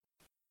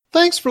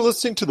Thanks for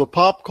listening to the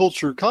Pop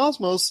Culture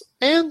Cosmos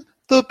and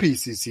the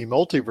PCC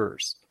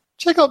Multiverse.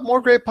 Check out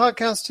more great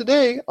podcasts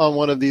today on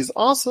one of these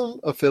awesome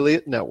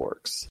affiliate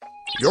networks.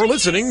 You're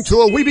listening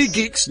to a Weeby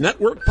Geeks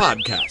Network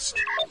podcast.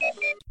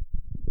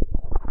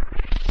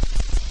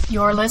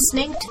 You're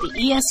listening to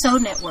the ESO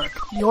Network,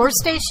 your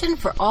station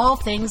for all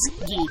things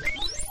geek.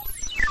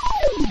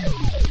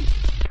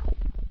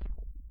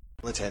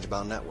 The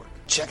Tangibound Network.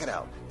 Check it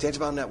out.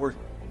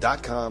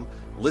 TangiboundNetwork.com.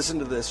 Listen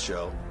to this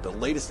show, the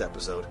latest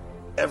episode,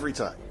 every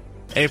time.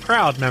 A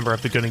proud member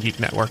of the Gonna Geek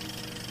Network.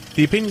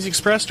 The opinions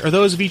expressed are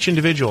those of each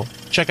individual.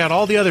 Check out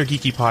all the other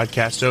geeky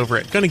podcasts over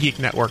at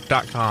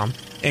GonnaGeekNetwork.com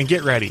and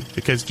get ready,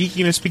 because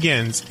geekiness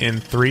begins in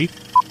 3,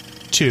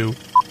 2,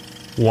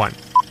 1.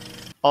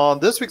 On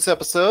this week's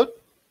episode,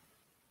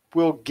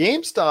 will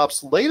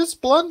GameStop's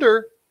latest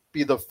blunder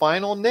be the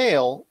final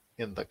nail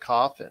in the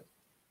coffin?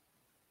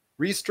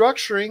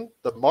 Restructuring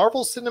the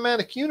Marvel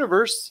Cinematic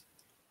Universe,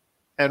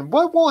 and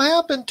what will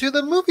happen to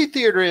the movie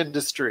theater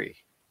industry?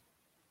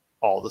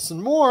 All this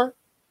and more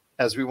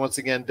as we once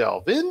again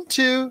delve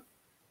into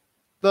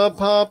the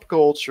Pop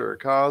Culture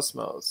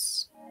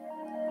Cosmos.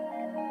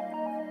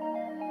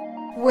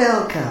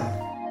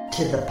 Welcome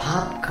to the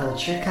Pop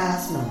Culture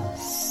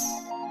Cosmos.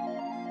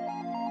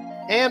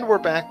 And we're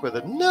back with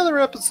another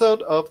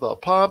episode of the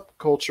Pop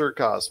Culture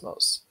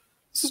Cosmos.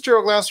 This is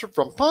Gerald Glasser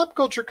from Pop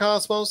Culture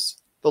Cosmos,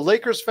 the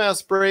Lakers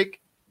Fast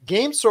Break,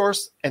 Game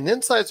Source, and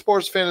Inside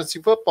Sports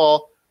Fantasy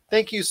Football.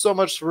 Thank you so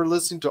much for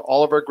listening to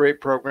all of our great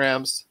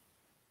programs.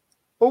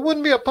 But it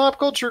wouldn't be a Pop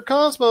Culture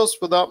Cosmos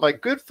without my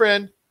good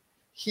friend.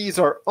 He's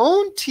our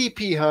own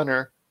TP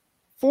hunter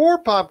for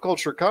Pop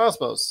Culture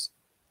Cosmos.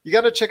 You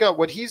got to check out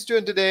what he's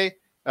doing today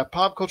at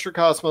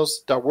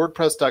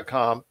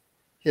popculturecosmos.wordpress.com.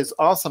 His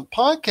awesome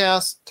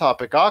podcast,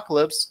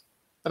 Topicocalypse,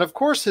 and of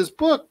course his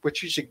book,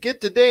 which you should get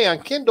today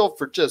on Kindle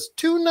for just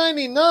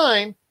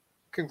 $2.99.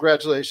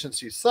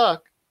 Congratulations, you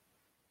suck.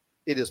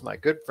 It is my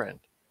good friend.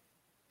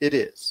 It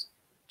is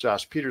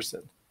Josh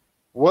Peterson.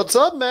 What's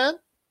up, man?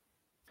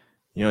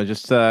 You know,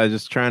 just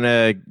trying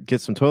to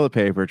get some toilet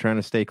paper, trying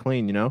to stay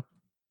clean, you know?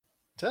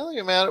 Telling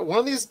you, man, one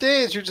of these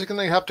days you're just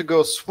going to have to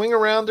go swing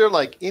around there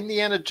like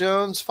Indiana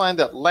Jones, find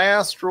that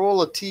last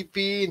roll of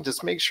TP, and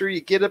just make sure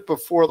you get it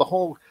before the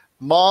whole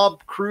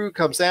mob crew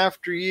comes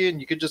after you, and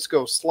you can just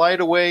go slide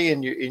away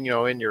in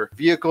your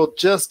vehicle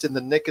just in the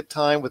nick of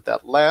time with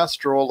that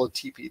last roll of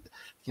TP.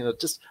 You know,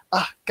 just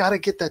gotta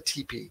get that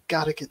TP.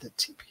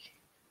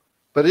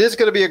 But it is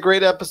going to be a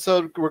great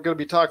episode. We're going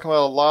to be talking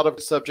about a lot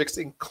of subjects,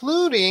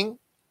 including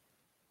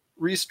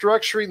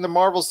restructuring the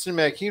Marvel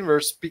Cinematic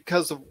Universe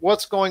because of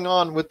what's going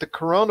on with the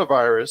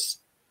coronavirus.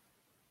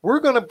 We're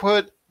going to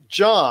put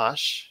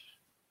Josh,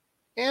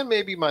 and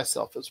maybe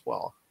myself as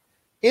well,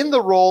 in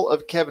the role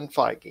of Kevin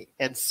Feige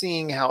and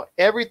seeing how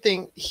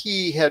everything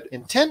he had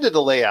intended to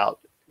lay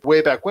out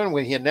way back when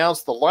he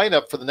announced the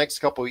lineup for the next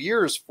couple of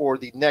years for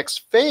the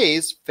next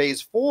phase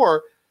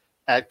 4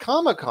 at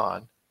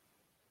Comic-Con.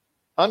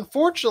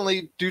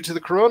 Unfortunately, due to the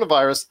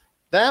coronavirus,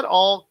 that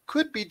all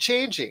could be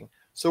changing.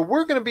 So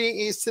we're going to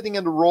be sitting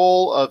in the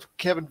role of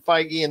Kevin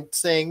Feige and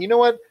saying, you know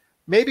what,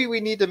 maybe we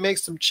need to make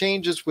some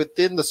changes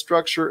within the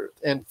structure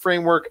and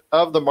framework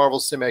of the Marvel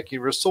Cinematic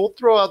Universe. So we'll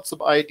throw out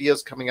some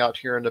ideas coming out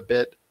here in a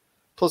bit.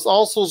 Plus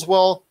also as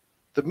well,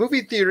 the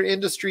movie theater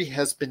industry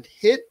has been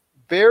hit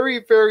very,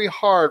 very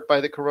hard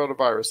by the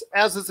coronavirus,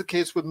 as is the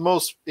case with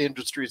most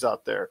industries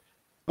out there.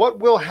 What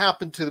will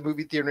happen to the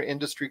movie theater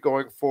industry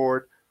going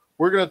forward?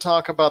 We're going to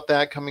talk about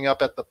that coming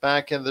up at the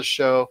back end of the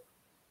show.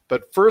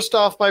 But first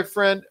off, my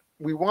friend,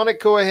 we want to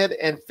go ahead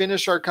and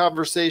finish our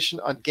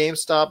conversation on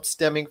GameStop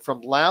stemming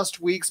from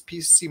last week's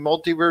PCC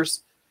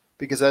Multiverse,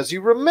 because as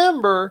you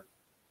remember,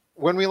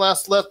 when we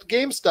last left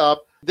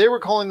GameStop, they were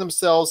calling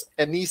themselves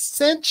an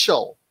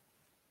essential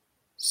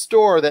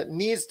store that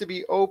needs to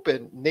be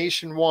open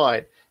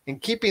nationwide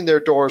and keeping their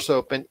doors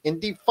open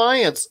in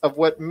defiance of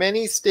what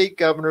many state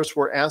governors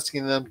were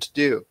asking them to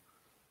do.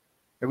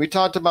 And we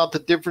talked about the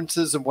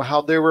differences in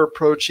how they were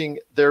approaching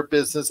their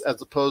business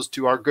as opposed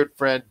to our good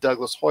friend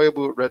Douglas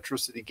Hoyabu at Retro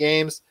City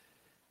Games.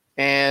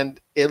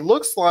 And it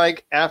looks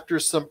like after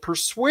some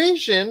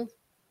persuasion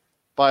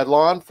by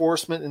law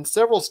enforcement in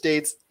several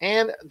states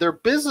and their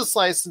business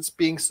license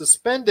being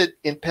suspended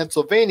in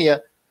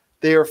Pennsylvania,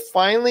 they are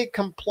finally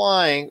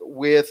complying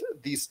with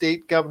the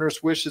state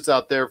governor's wishes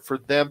out there for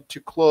them to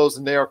close.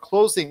 And they are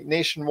closing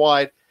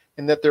nationwide,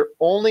 and that they're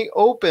only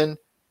open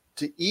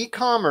to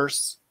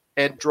e-commerce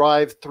and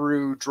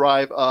drive-through,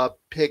 drive-up,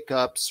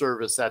 pick-up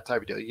service, that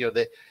type of deal. You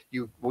know,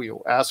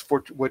 you ask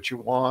for what you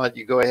want,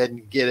 you go ahead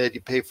and get it,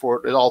 you pay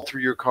for it all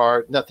through your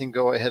card, nothing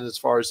go ahead as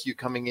far as you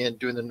coming in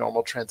doing the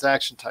normal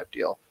transaction type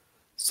deal.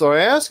 So I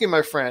ask you,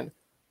 my friend,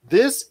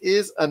 this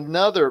is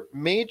another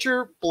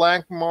major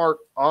black mark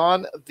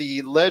on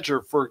the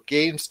ledger for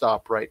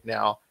GameStop right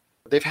now.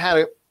 They've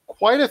had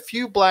quite a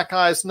few black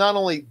eyes, not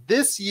only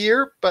this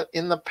year, but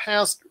in the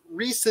past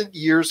recent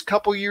years,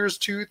 couple years,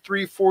 2,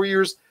 3, 4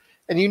 years.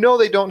 And you know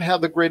they don't have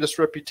the greatest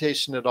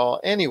reputation at all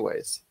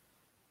anyways.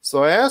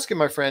 So I ask you,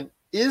 my friend,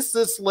 is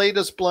this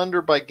latest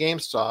blunder by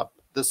GameStop,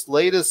 this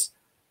latest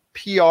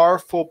PR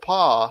faux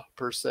pas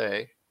per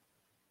se,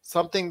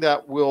 something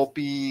that will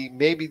be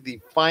maybe the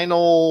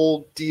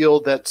final deal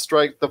that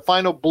the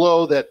final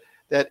blow that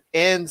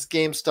ends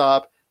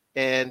GameStop,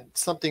 and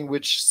something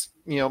which,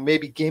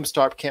 maybe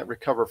GameStop can't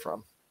recover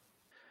from?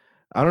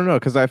 I don't know,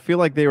 because I feel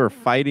like they were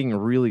fighting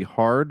really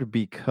hard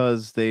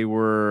because they're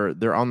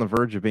on the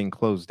verge of being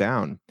closed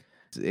down.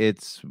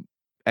 It's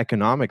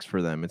economics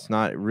for them. It's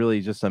not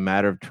really just a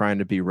matter of trying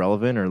to be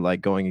relevant or like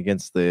going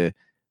against the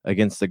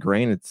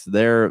grain. It's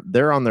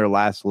they're on their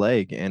last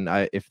leg, and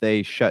if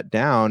they shut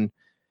down,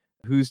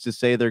 who's to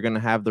say they're going to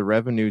have the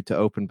revenue to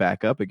open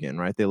back up again,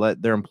 right?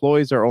 Their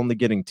employees are only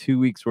getting 2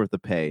 weeks worth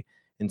of pay,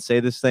 and say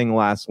this thing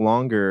lasts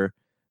longer.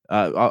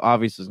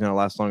 Obviously, it's going to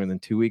last longer than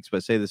 2 weeks,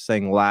 but say this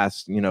thing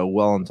lasts,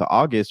 well into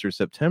August or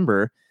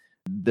September,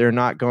 they're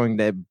not going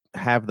to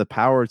have the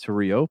power to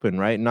reopen,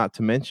 right? Not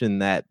to mention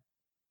that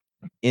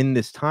in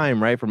this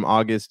time, right, from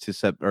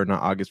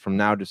from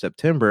now to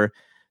September,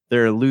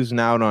 they're losing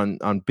out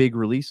on big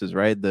releases,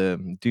 right?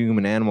 The Doom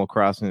and Animal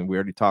Crossing, we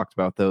already talked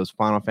about those.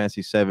 Final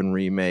Fantasy VII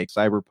Remake,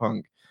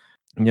 Cyberpunk,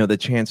 the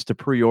chance to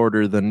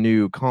pre-order the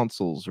new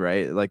consoles,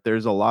 right? Like,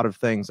 there's a lot of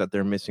things that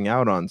they're missing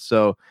out on.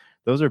 So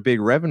those are big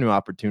revenue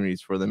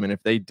opportunities for them. And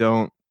if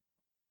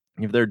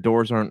their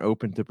doors aren't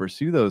open to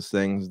pursue those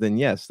things, then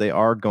yes, they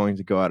are going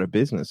to go out of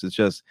business.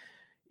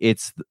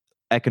 It's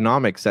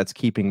economics that's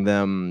keeping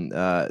them,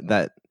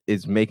 that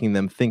is making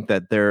them think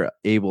that they're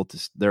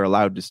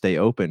allowed to stay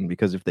open,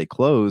 because if they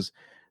close,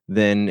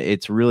 then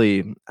it's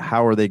really,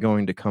 how are they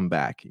going to come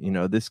back?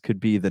 This could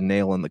be the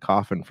nail in the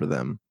coffin for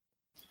them.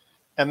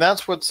 And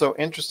that's what's so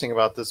interesting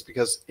about this,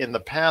 because in the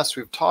past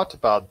we've talked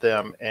about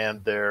them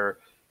and their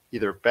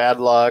either bad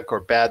luck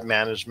or bad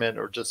management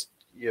or just,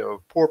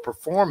 poor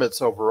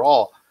performance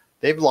overall.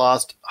 They've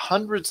lost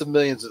hundreds of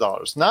millions of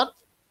dollars, not,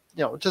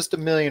 just $1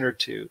 million or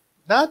 $2 million,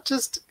 not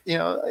just,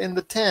 in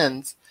the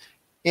tens,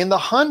 in the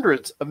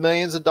hundreds of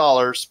millions of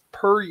dollars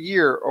per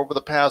year over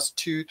the past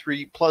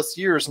 2-3+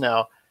 years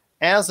now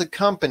as a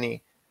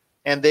company.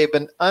 And they've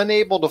been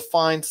unable to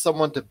find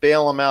someone to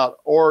bail them out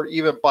or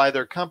even buy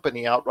their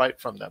company outright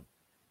from them.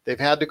 They've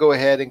had to go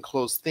ahead and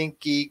close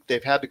ThinkGeek.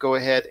 They've had to go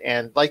ahead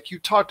and, like you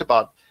talked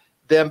about,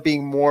 them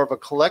being more of a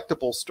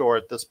collectible store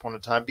at this point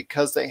in time,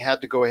 because they had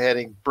to go ahead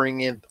and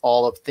bring in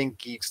all of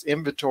ThinkGeek's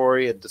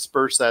inventory and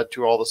disperse that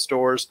to all the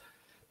stores.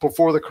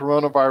 Before the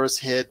coronavirus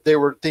hit, they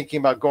were thinking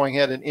about going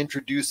ahead and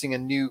introducing a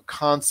new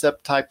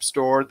concept type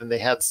store. Then they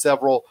had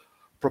several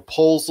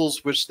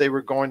proposals which they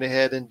were going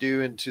ahead and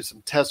do into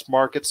some test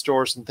market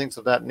stores and things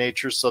of that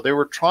nature. So they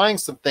were trying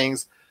some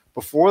things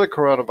before the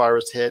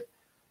coronavirus hit.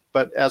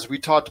 But as we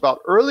talked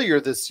about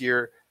earlier this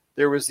year,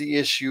 there was the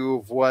issue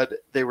of what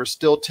they were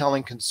still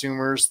telling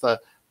consumers, the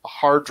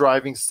hard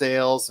driving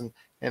sales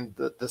and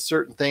the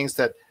certain things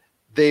that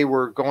they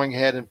were going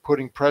ahead and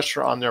putting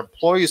pressure on their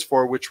employees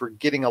for, which were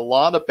getting a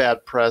lot of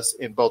bad press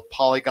in both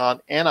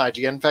Polygon and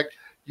IGN. In fact,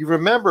 you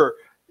remember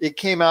it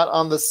came out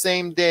on the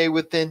same day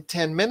within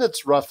 10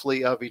 minutes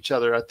roughly of each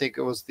other. I think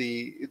it was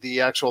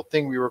the actual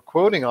thing we were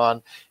quoting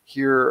on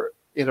here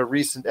in a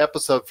recent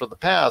episode from the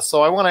past.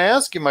 So I want to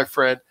ask you, my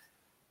friend,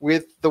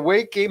 with the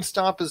way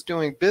GameStop is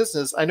doing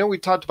business, I know we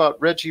talked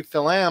about Reggie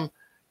Fils-Aimé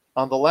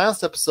on the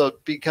last episode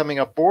becoming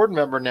a board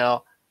member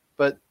now,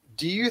 but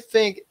do you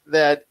think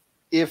that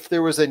if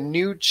there was a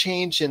new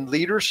change in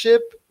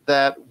leadership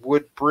that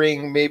would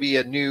bring maybe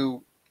a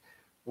new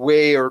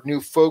way or new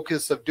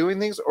focus of doing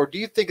things? Or do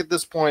you think at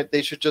this point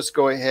they should just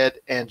go ahead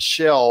and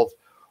shelve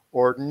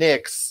or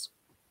nix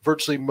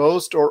virtually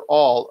most or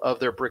all of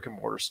their brick and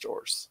mortar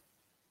stores?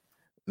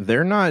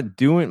 They're not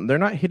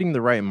hitting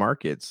the right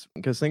markets,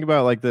 because think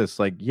about it like this,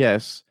 like,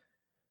 yes,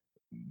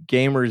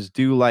 gamers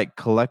do like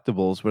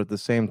collectibles, but at the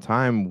same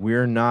time,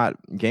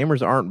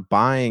 gamers aren't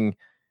buying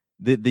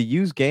the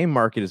used game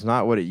market is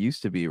not what it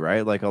used to be,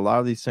 right? Like, a lot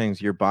of these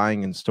things you're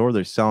buying in store,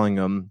 they're selling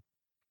them,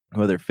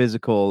 whether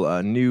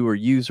physical, new or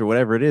used or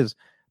whatever it is,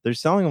 they're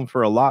selling them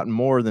for a lot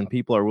more than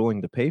people are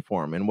willing to pay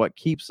for them. And what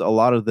keeps a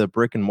lot of the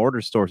brick and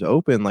mortar stores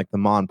open, like the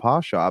mom and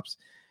pop shops,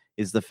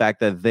 is the fact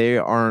that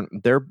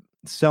they're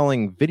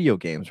selling video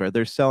games, right?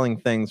 They're selling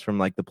things from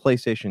like the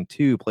PlayStation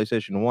 2,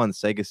 PlayStation 1,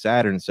 Sega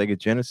Saturn, Sega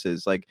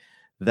Genesis. Like,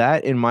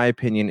 that, in my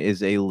opinion,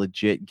 is a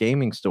legit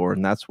gaming store.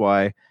 And that's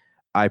why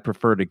I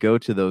prefer to go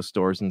to those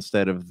stores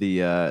instead of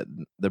the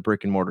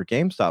brick and mortar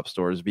GameStop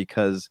stores,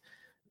 because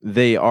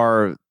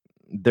they're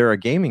a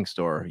gaming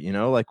store,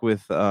 like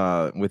with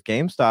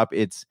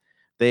GameStop,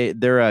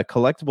 they're a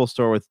collectible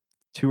store with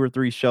 2 or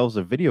 3 shelves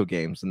of video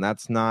games. And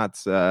that's not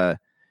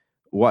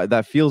what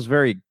that feels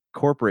very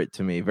corporate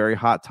to me, very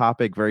Hot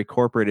Topic, very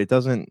corporate. It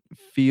doesn't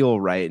feel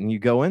right. And you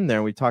go in there,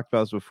 and we talked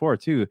about this before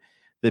too,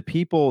 the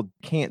people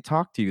can't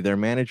talk to you. Their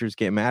managers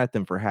get mad at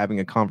them for having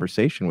a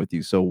conversation with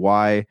you. So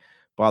why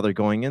bother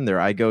going in there?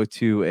 I go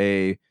to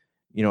a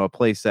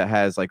place that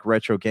has like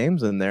retro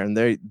games in there, and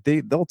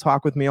they'll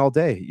talk with me all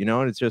day,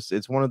 and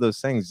it's one of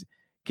those things.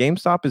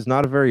 GameStop is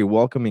not a very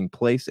welcoming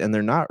place, and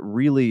they're not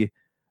really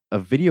a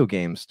video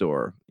game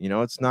store.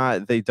 It's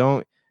not,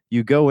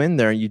 you go in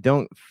there and you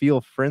don't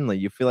feel friendly.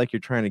 You feel like they're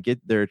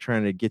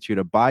trying to get you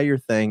to buy your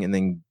thing and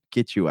then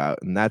get you out.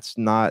 And that's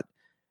not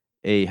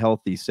a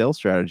healthy sales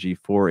strategy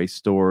for a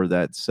store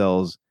that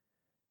sells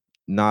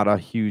not a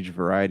huge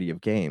variety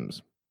of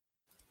games.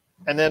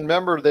 And then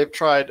remember, they've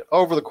tried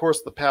over the course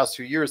of the past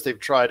few years, they've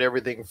tried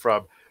everything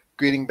from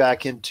getting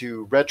back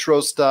into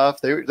retro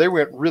stuff. They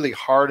went really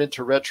hard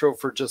into retro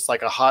for just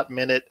like a hot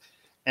minute.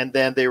 And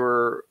then they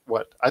were,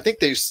 I think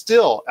they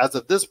still, as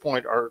of this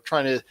point, are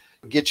trying to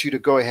get you to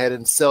go ahead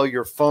and sell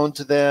your phone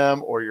to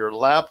them or your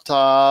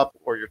laptop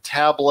or your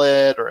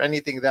tablet or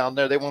anything down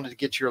there. They wanted to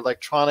get your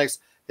electronics.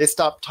 They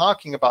stopped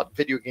talking about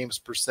video games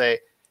per se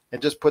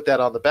and just put that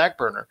on the back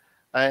burner.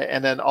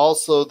 And then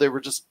also they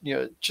were just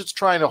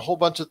trying a whole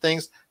bunch of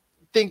things.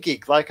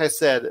 ThinkGeek, like I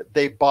said,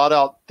 they bought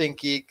out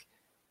ThinkGeek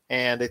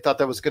and they thought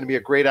that was going to be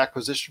a great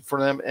acquisition for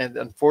them. And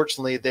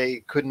unfortunately, they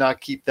could not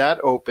keep that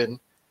open.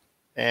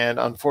 And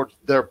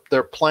unfortunately,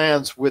 their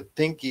plans with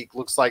ThinkGeek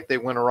looks like they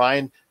went awry.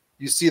 And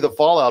you see the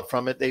fallout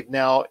from it. They've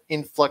now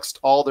influxed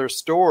all their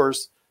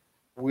stores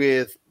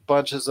with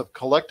bunches of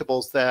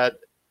collectibles that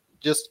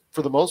just,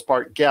 for the most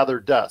part, gather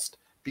dust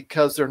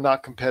because they're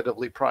not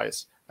competitively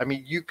priced. I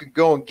mean, you could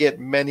go and get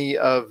many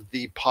of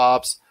the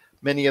pops,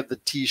 many of the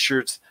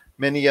T-shirts,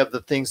 many of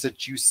the things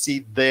that you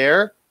see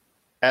there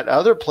at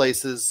other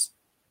places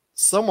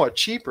somewhat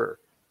cheaper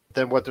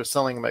than what they're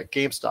selling them at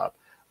GameStop.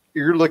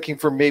 You're looking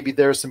for maybe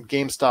there's some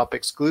GameStop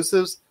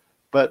exclusives,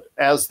 but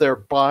as their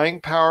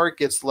buying power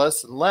gets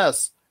less and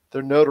less,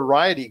 their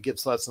notoriety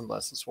gets less and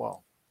less as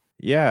well.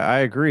 Yeah, I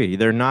agree.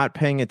 They're not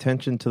paying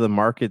attention to the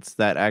markets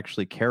that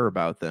actually care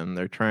about them.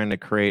 They're trying to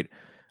create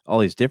all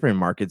these different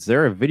markets.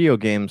 They're a video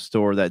game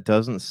store that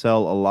doesn't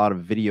sell a lot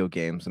of video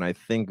games, and I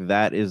think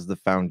that is the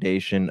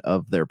foundation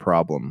of their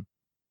problem.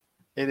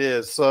 It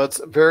is. So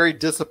it's very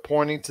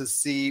disappointing to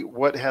see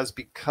what has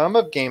become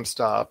of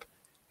GameStop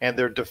and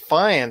their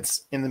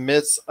defiance in the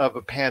midst of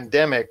a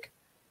pandemic.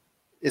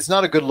 Is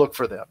not a good look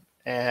for them.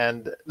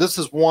 And this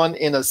is one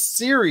in a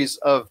series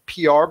of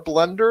PR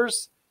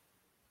blunders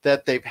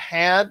that they've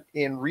had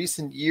in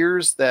recent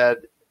years that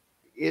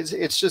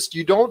it's just,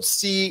 you don't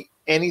see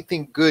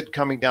anything good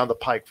coming down the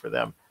pike for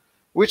them,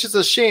 which is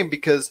a shame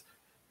because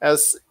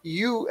as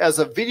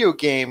a video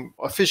game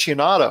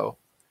aficionado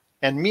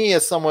and me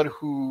as someone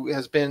who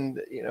has been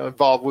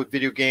involved with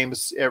video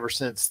games ever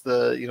since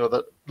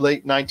the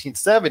late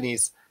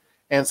 1970s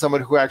and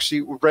someone who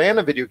actually ran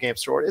a video game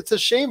store, it's a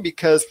shame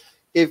because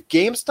if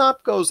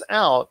GameStop goes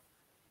out,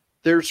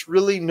 there's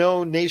really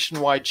no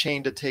nationwide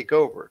chain to take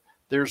over.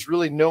 There's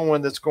really no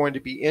one that's going to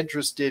be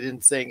interested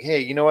in saying, hey,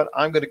 you know what,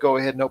 I'm going to go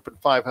ahead and open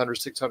 500,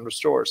 600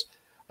 stores.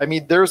 I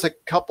mean, there's a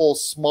couple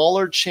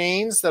smaller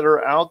chains that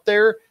are out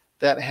there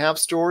that have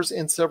stores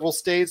in several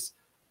states,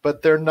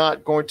 but they're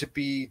not going to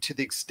be to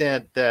the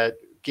extent that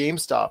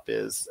GameStop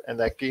is, and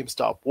that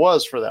GameStop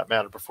was, for that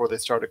matter, before they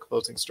started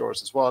closing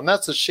stores as well. And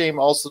that's a shame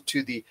also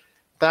to the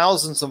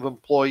thousands of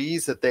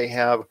employees that they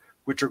have,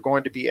 which are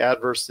going to be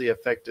adversely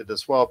affected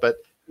as well. But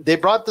they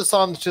brought this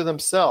on to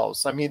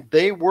themselves. I mean,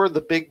 they were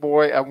the big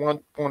boy at one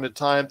point in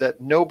time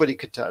that nobody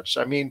could touch.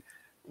 I mean,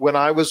 when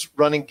I was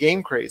running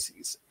Game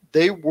Crazies,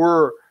 they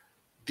were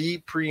the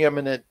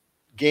preeminent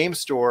game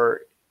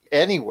store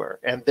anywhere.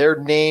 And their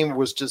name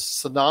was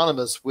just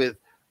synonymous with,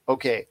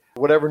 okay,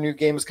 whatever new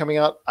game is coming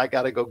out, I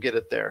got to go get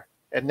it there.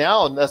 And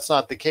now that's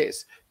not the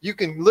case. You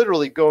can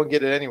literally go and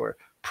get it anywhere.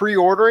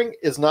 Pre-ordering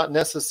is not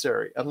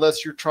necessary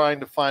unless you're trying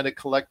to find a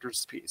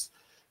collector's piece.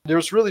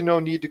 There's really no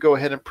need to go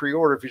ahead and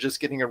pre-order if you're just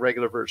getting a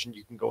regular version.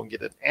 You can go and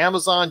get it on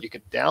Amazon. You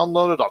can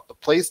download it off the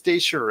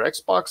PlayStation or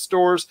Xbox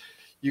stores.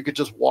 You could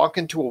just walk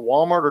into a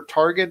Walmart or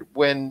Target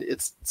when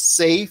it's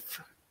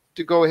safe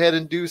to go ahead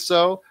and do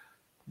so.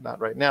 Not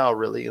right now,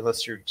 really,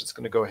 unless you're just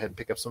going to go ahead and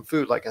pick up some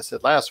food, like I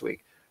said last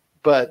week.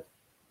 But,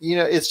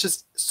 it's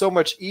just so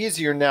much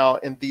easier now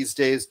in these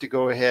days to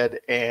go ahead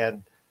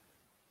and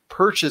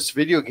purchase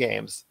video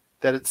games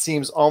that it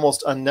seems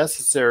almost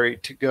unnecessary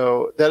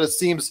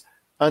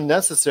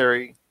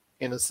unnecessary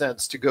in a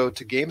sense to go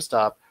to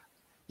GameStop.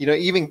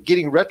 Even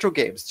getting retro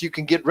games, you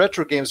can get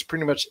retro games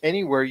pretty much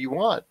anywhere you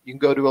want. You can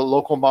go to a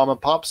local mom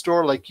and pop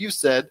store, like you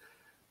said,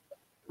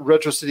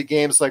 Retro City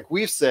Games, like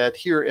we've said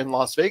here in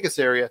Las Vegas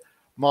area,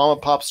 mom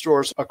and pop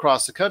stores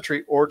across the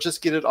country, or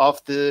just get it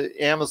off the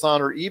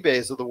Amazon or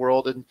eBays of the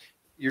world. And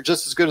you're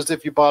just as good as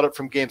if you bought it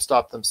from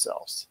GameStop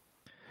themselves.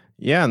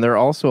 Yeah. And they're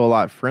also a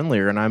lot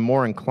friendlier, and I'm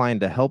more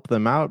inclined to help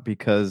them out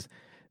because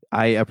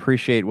I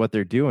appreciate what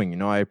they're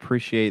doing. I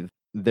appreciate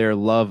their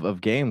love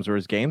of games,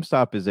 whereas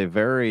GameStop is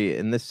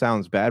and this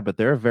sounds bad, but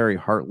they're a very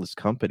heartless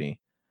company.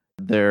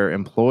 Their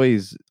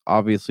employees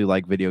obviously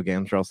like video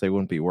games or else they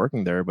wouldn't be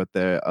working there. But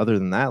other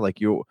than that,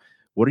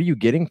 what are you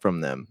getting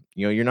from them?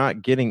 You're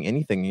not getting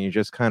anything. You're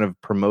just kind of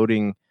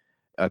promoting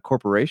a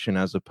corporation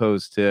as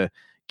opposed to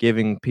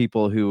giving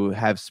people who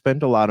have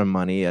spent a lot of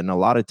money and a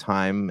lot of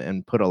time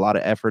and put a lot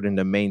of effort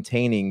into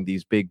maintaining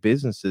these big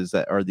businesses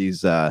that are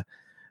these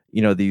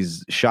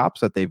these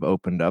shops that they've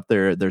opened up.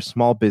 They're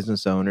small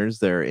business owners.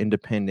 They're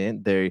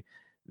independent.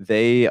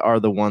 They are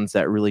the ones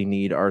that really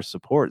need our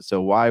support.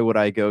 So why would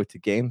I go to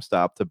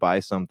GameStop to buy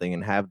something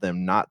and have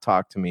them not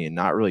talk to me and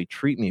not really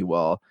treat me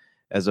well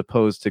as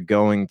opposed to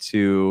going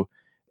to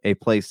a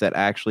place that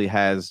actually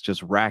has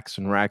just racks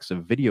and racks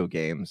of video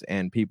games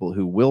and people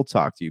who will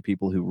talk to you,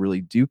 people who really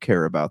do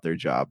care about their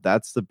job.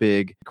 That's the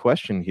big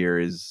question here,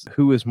 is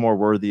who is more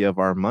worthy of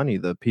our money,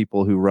 the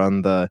people who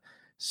run the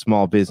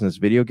small business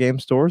video game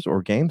stores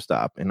or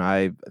GameStop? And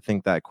I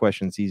think that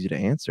question's easy to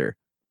answer.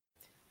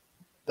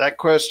 That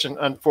question,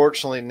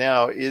 unfortunately,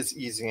 now is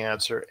easy to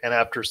answer. And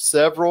after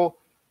several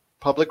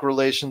public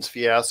relations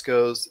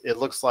fiascos, it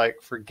looks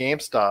like for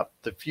GameStop,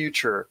 the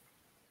future,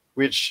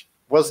 which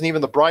wasn't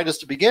even the brightest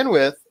to begin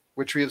with,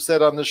 which we have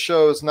said on the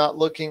show is not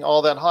looking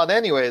all that hot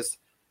anyways,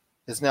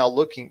 is now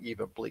looking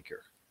even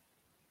bleaker.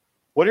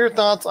 What are your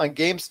thoughts on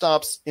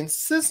GameStop's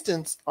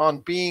insistence on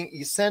being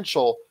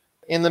essential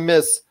in the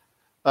midst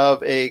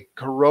of a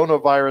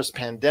coronavirus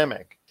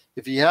pandemic?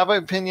 If you have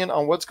an opinion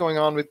on what's going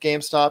on with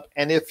GameStop,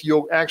 and if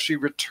you'll actually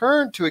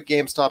return to a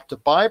GameStop to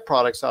buy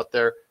products out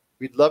there,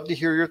 we'd love to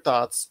hear your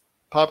thoughts.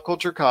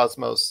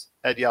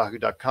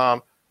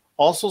 popculturecosmos@yahoo.com.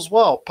 Also as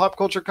well, Pop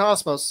Culture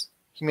Cosmos,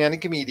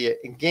 Humanity Media,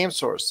 and Game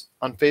Source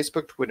on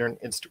Facebook, Twitter, and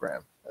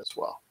Instagram as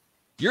well.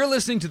 You're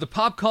listening to the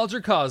Pop Culture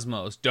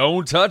Cosmos.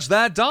 Don't touch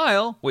that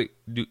dial. Wait,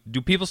 do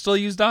people still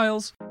use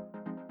dials?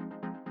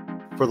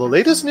 For the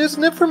latest news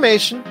and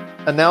information,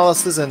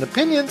 analysis and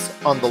opinions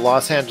on the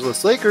Los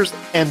Angeles Lakers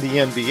and the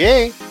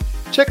NBA,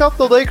 check out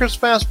the Lakers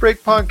Fast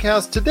Break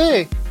podcast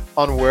today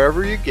on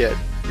wherever you get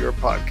your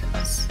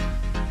podcasts.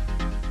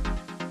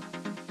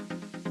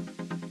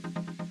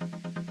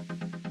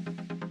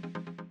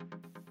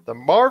 The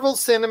Marvel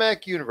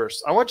Cinematic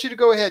Universe. I want you to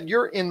go ahead.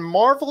 You're in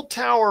Marvel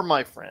Tower,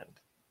 my friend.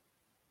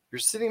 You're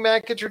sitting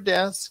back at your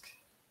desk.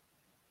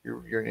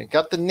 You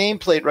got the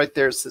nameplate right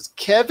there. It says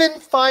Kevin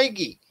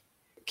Feige.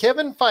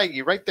 Kevin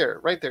Feige, right there,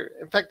 right there.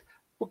 In fact,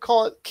 we'll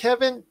call it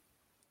Kevin,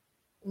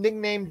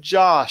 nicknamed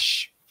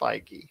Josh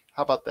Feige.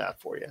 How about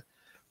that for you?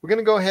 We're going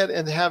to go ahead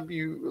and have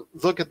you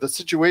look at the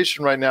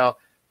situation right now,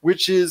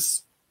 which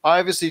is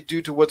obviously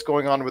due to what's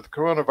going on with the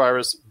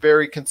coronavirus,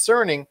 very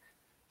concerning.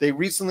 They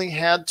recently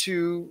had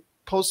to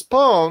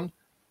postpone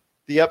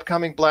the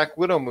upcoming Black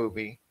Widow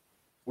movie,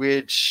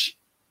 which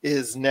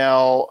is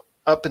now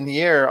up in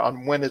the air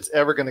on when it's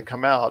ever going to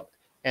come out,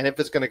 and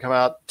if it's going to come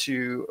out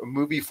to a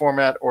movie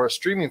format or a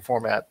streaming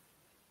format.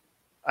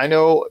 I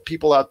know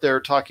people out there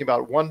talking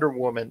about Wonder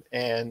Woman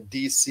and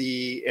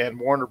DC and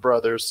Warner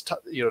Brothers,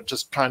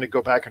 just trying to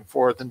go back and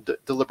forth and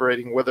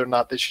deliberating whether or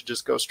not they should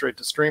just go straight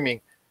to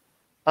streaming.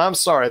 I'm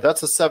sorry,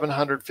 that's a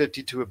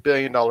 $750 to $1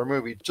 billion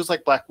movie. Just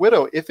like Black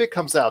Widow, if it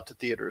comes out to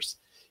theaters,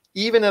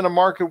 even in a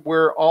market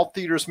where all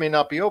theaters may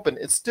not be open,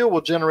 it still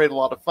will generate a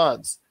lot of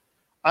funds.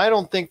 I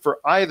don't think for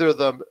either of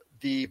them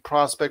the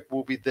prospect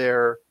will be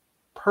there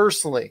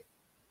personally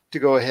to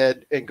go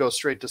ahead and go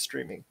straight to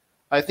streaming.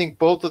 I think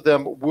both of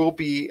them will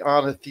be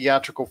on a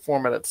theatrical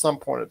format at some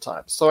point in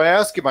time. So I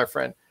ask you, my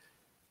friend,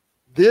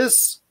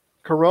 this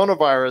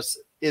coronavirus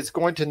is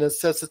going to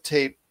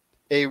necessitate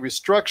a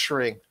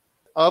restructuring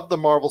of the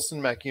Marvel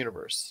Cinematic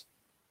Universe.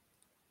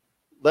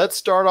 Let's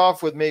start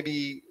off with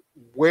maybe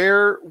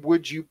where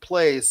would you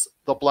place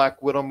the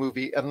Black Widow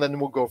movie, and then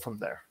we'll go from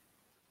there.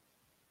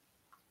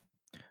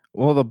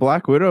 Well, the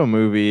Black Widow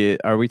movie,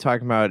 are we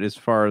talking about as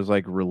far as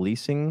like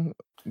releasing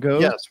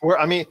goes? Yes,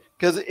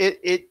 because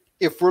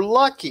if we're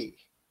lucky,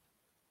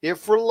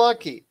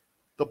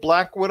 the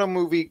Black Widow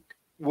movie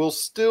will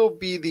still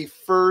be the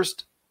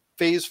first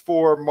Phase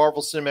 4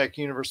 Marvel Cinematic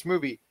Universe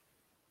movie.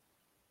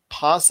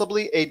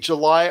 Possibly a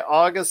July,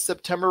 August,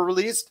 September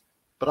release,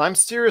 but I'm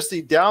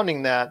seriously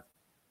doubting that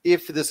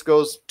if this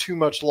goes too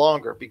much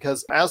longer,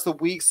 because as the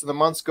weeks and the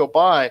months go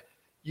by,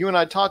 you and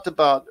I talked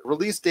about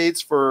release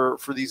dates for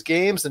these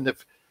games, and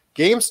if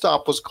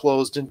GameStop was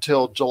closed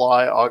until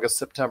July, August,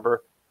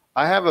 September,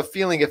 I have a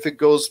feeling if it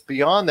goes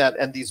beyond that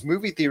and these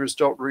movie theaters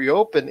don't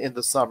reopen in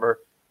the summer,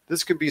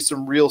 this could be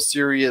some real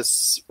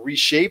serious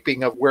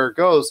reshaping of where it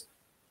goes.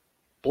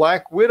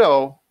 Black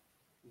Widow,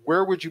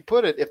 where would you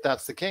put it if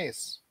that's the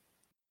case?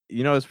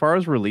 As far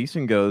as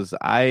releasing goes,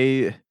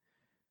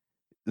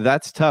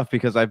 that's tough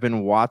because I've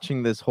been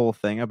watching this whole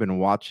thing. I've been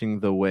watching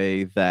the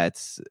way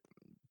that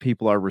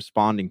people are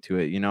responding to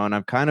it, and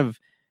I've kind of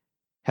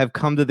have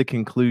come to the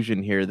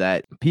conclusion here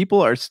that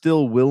people are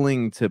still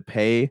willing to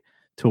pay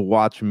to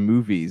watch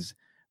movies.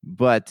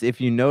 But if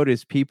you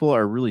notice, people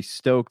are really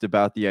stoked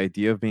about the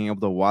idea of being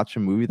able to watch a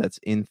movie that's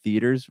in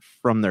theaters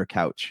from their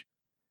couch.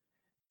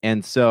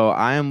 And so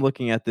I am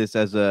looking at this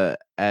as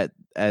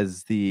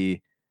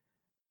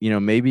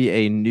maybe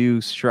a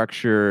new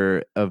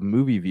structure of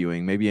movie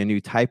viewing, maybe a new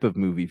type of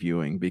movie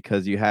viewing,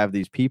 because you have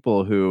these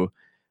people who,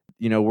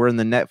 we're in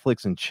the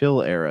Netflix and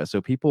chill era.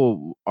 So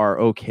people are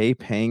okay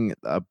paying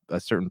a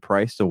certain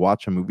price to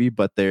watch a movie,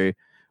 but they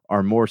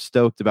are more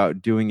stoked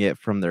about doing it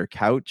from their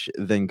couch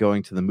than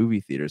going to the movie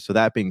theater. So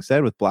that being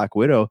said, with Black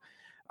Widow,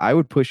 I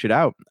would push it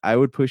out. I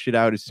would push it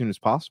out as soon as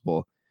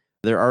possible.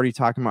 They're already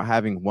talking about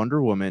having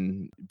Wonder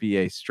Woman be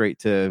a straight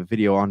to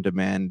video on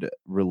demand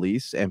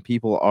release, and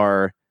people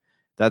are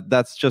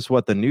that's just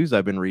what the news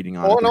I've been reading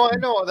on. Oh no, I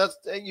know. That's,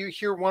 you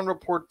hear one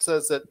report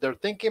says that they're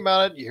thinking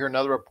about it, you hear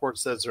another report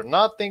says they're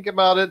not thinking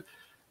about it.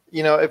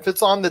 if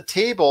it's on the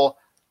table,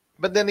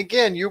 but then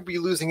again, you'll be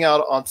losing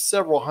out on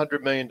several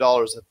 $100 million at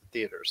the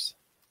theaters.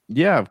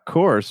 Yeah, of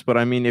course. But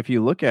I mean, if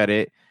you look at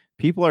it,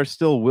 people are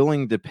still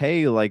willing to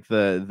pay like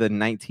the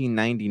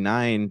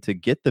 $19.99 to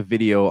get the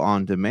video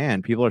on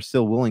demand. People are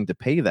still willing to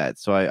pay that.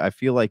 So I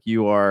feel like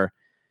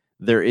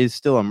there is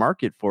still a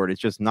market for it.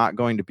 It's just not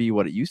going to be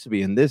what it used to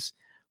be. And this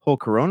whole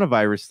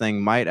coronavirus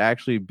thing might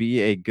actually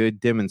be a good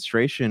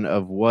demonstration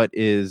of what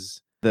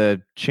is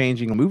the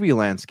changing movie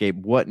landscape,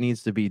 what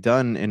needs to be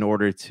done in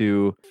order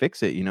to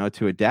fix it,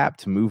 to adapt,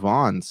 to move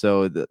on.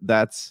 So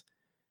that's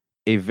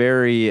a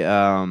very,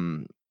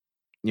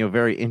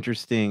 very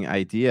interesting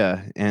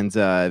idea. And,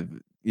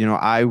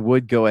 I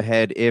would go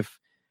ahead if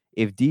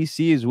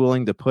DC is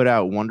willing to put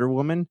out Wonder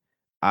Woman,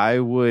 I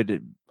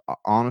would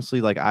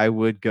honestly, I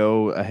would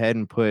go ahead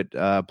and put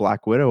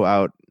Black Widow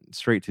out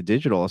straight to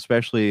digital,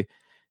 especially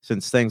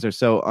since things are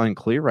so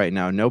unclear right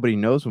now. Nobody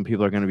knows when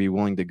people are going to be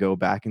willing to go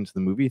back into the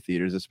movie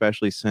theaters,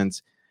 especially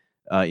since,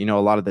 a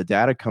lot of the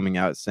data coming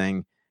out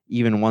saying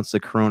even once the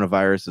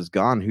coronavirus is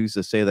gone, who's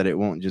to say that it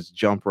won't just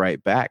jump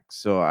right back?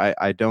 So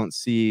I don't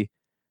see,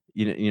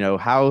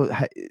 how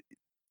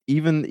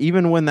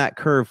even when that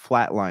curve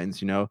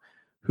flatlines,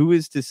 who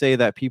is to say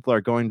that people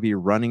are going to be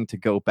running to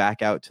go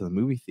back out to the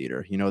movie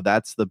theater?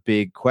 That's the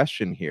big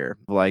question here.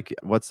 Like,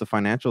 what's the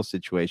financial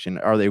situation?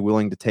 Are they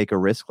willing to take a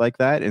risk like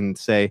that and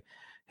say,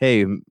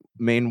 hey,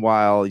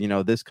 meanwhile,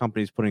 this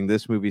company's putting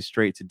this movie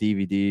straight to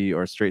DVD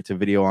or straight to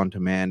video on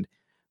demand,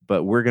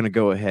 but we're going to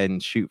go ahead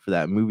and shoot for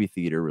that movie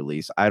theater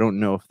release? I don't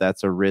know if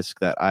that's a risk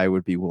that I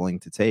would be willing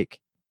to take.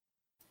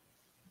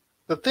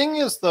 The thing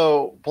is,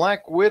 though,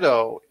 Black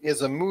Widow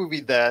is a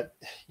movie that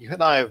you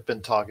and I have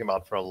been talking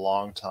about for a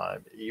long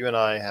time. You and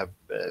I have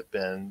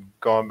been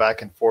going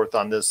back and forth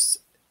on this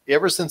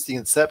ever since the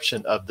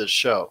inception of this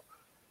show.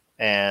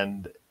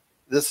 And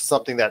this is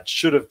something that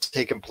should have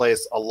taken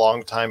place a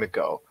long time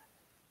ago.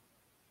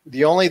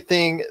 The only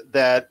thing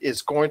that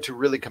is going to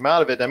really come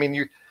out of it,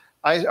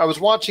 I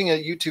was watching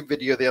a YouTube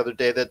video the other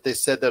day that they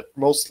said that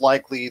most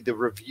likely the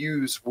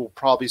reviews will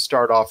probably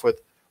start off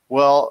with,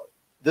 well,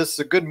 this is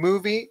a good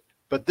movie,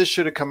 but this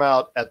should have come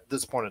out at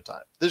this point in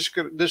time. This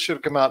should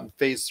have come out in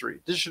phase 3.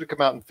 This should have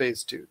come out in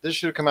phase 2. This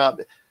should have come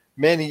out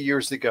many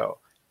years ago.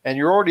 And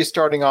you're already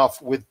starting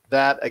off with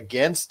that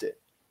against it.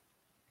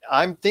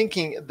 I'm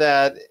thinking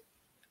that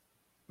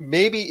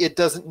maybe it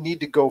doesn't need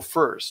to go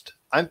first.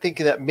 I'm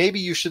thinking that maybe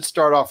you should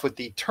start off with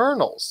the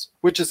Eternals,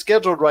 which is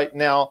scheduled right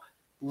now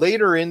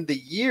later in the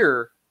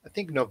year. I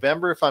think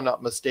November, if I'm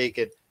not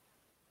mistaken.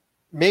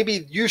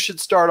 Maybe you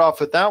should start off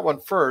with that one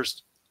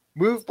first.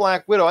 Move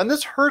Black Widow. And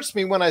this hurts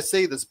me when I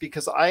say this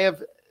because I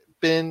have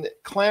been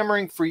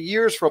clamoring for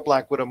years for a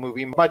Black Widow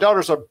movie. My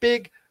daughters are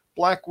big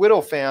Black Widow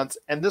fans,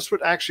 and this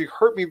would actually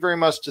hurt me very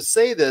much to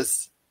say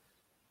this,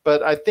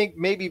 but I think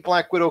maybe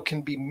Black Widow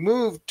can be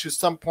moved to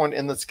some point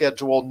in the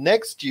schedule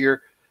next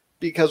year,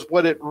 because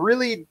what it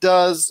really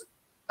does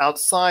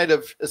outside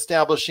of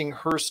establishing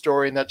her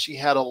story and that she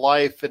had a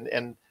life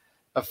and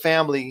a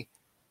family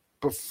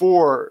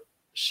before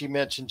she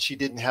mentioned she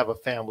didn't have a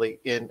family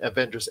in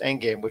Avengers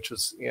Endgame, which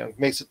was,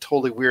 makes it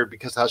totally weird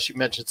because how she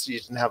mentioned she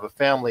didn't have a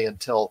family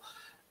until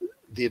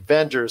the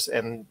Avengers.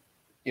 And,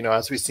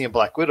 as we see in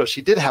Black Widow,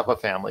 she did have a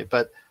family.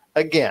 But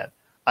again,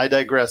 I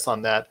digress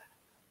on that.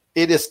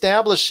 It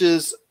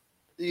establishes,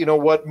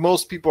 what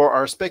most people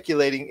are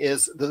speculating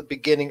is the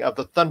beginning of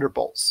the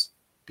Thunderbolts,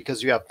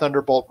 because you have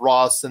Thunderbolt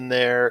Ross in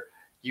there.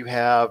 You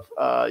have,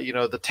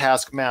 the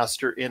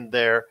Taskmaster in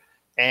there.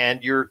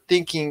 And you're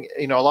thinking,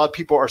 a lot of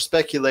people are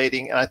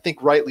speculating, and I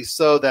think rightly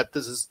so, that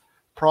this is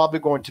probably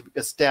going to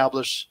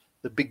establish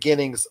the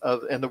beginnings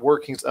of and the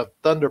workings of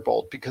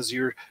Thunderbolt, because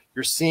you're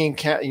seeing,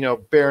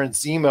 Baron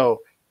Zemo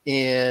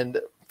in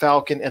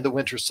Falcon and the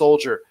Winter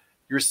Soldier.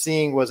 You're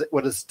seeing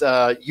what is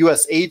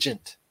U.S.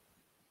 Agent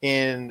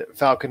in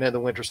Falcon and the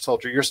Winter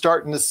Soldier. You're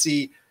starting to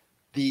see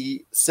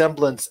the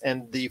semblance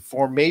and the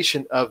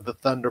formation of the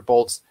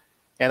Thunderbolts.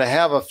 And I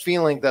have a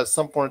feeling that at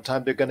some point in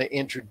time, they're going to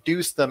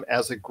introduce them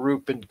as a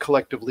group and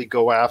collectively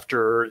go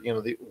after,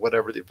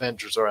 whatever the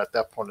Avengers are at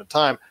that point in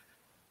time.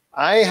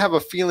 I have a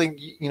feeling,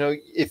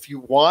 if you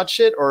watch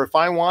it or if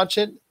I watch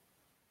it,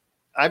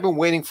 I've been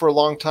waiting for a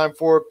long time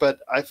for it, but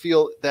I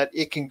feel that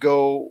it can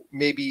go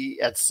maybe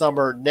at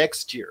summer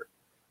next year.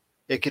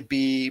 It could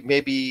be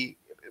maybe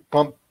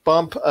bump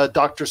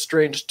Doctor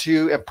Strange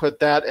 2 and put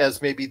that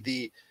as maybe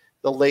the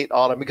late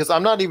autumn, because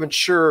I'm not even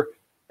sure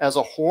as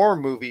a horror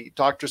movie,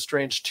 Doctor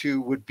Strange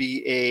 2 would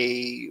be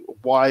a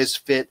wise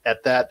fit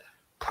at that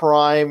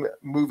prime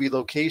movie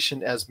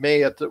location as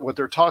May at what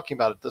they're talking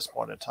about at this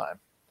point in time.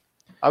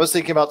 I was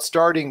thinking about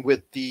starting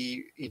with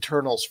the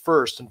Eternals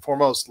first and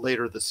foremost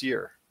later this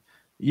year.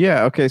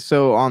 Yeah. Okay.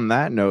 So on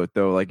that note,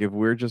 though, if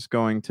we're just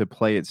going to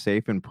play it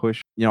safe and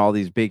push, all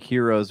these big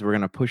heroes, we're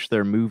going to push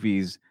their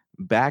movies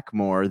back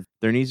more.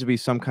 There needs to be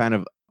some kind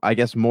of, I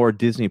guess, more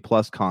Disney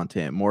Plus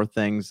content, more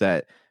things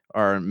that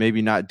are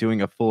maybe not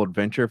doing a full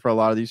adventure for a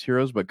lot of these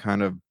heroes, but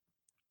kind of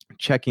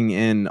checking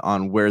in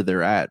on where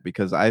they're at,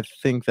 because I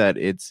think that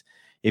it's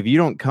if you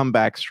don't come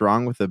back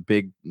strong with a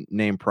big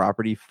name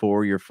property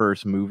for your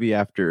first movie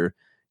after,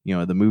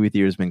 the movie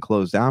theater's been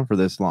closed down for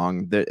this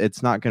long,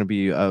 it's not going to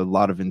be a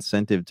lot of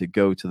incentive to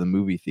go to the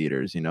movie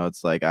theaters.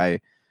 It's like I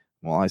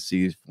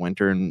see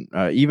Winter and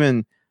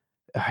even,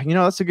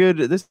 that's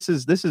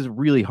this is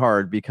really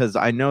hard because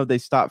I know they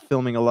stopped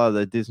filming a lot of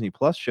the Disney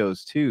Plus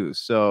shows too.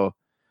 So,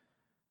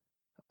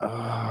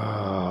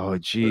 oh,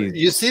 geez.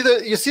 You see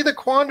the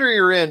quandary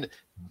you're in,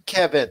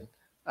 Kevin,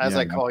 as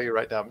I call you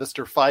right now,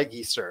 Mr.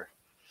 Feige, sir.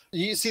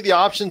 You see the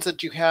options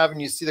that you have,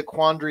 and you see the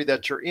quandary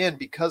that you're in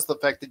because of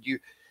the fact that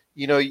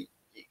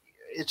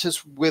it's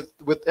just with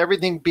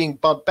everything being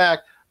bumped back.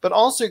 But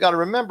also, you got to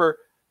remember,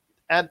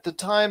 at the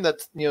time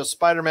that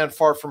Spider-Man: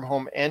 Far From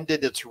Home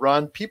ended its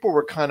run, people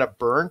were kind of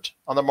burnt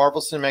on the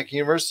Marvel Cinematic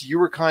Universe. You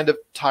were kind of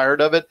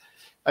tired of it.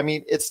 I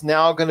mean, it's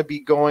now going to be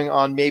going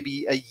on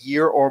maybe a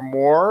year or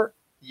more,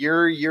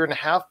 year and a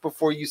half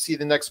before you see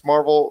the next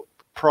Marvel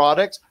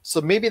product. So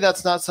maybe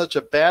that's not such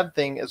a bad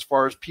thing as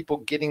far as people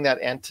getting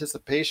that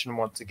anticipation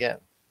once again.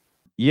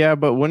 Yeah,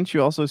 but wouldn't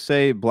you also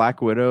say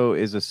Black Widow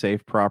is a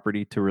safe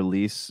property to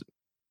release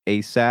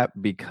ASAP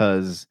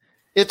because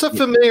it's a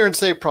familiar and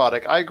safe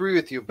product? I agree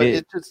with you,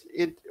 but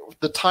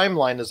the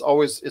timeline is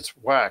always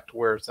whacked.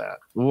 Where's that?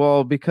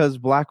 Well, because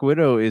Black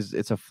Widow it's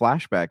a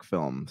flashback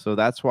film, so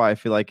that's why I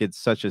feel like it's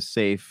such a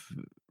safe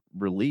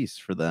release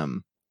for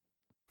them.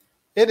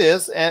 It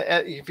is,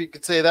 and if you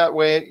could say it that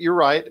way, you're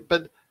right.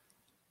 But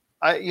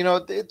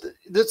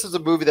this is a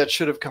movie that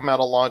should have come out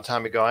a long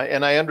time ago,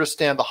 and I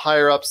understand the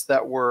higher ups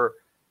that were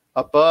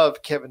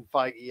above Kevin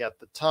Feige at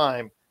the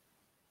time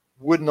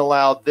wouldn't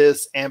allow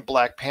this and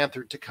Black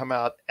Panther to come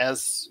out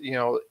as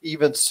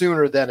even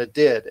sooner than it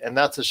did, and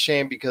that's a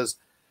shame because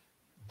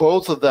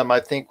both of them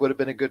I think would have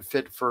been a good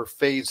fit for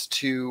Phase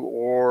 2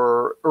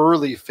 or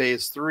early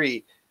Phase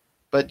 3.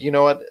 But you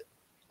know what?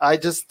 I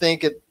just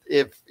think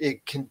if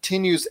it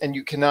continues and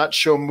you cannot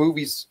show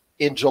movies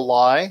in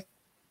July,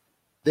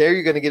 there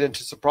you're going to get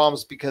into some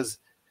problems because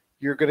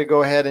you're going to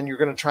go ahead and you're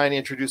going to try and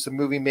introduce a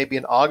movie maybe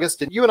in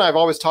August. And you and I have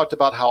always talked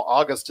about how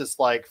August is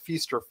like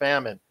feast or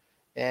famine.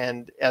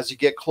 And as you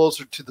get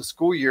closer to the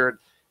school year,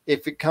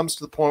 if it comes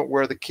to the point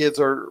where the kids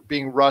are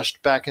being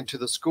rushed back into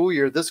the school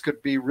year, this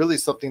could be really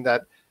something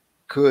that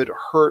could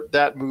hurt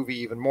that movie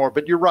even more.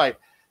 But you're right.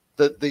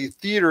 The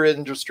theater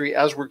industry,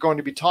 as we're going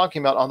to be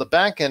talking about on the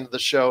back end of the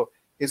show,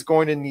 is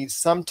going to need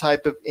some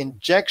type of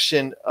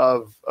injection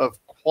of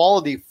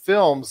quality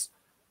films,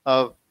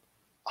 of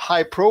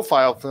high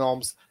profile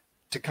films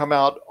to come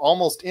out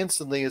almost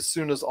instantly as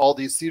soon as all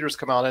these theaters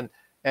come out.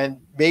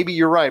 And maybe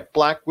you're right,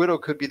 Black Widow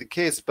could be the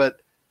case, but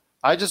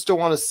I just don't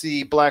want to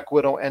see Black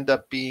Widow end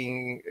up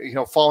being,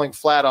 falling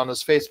flat on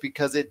his face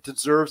because it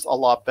deserves a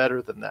lot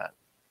better than that.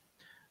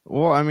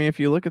 Well, I mean, if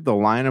you look at the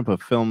lineup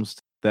of films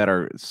that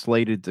are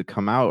slated to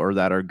come out or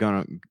that are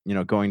going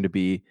to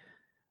be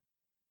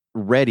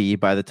ready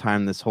by the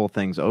time this whole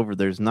thing's over,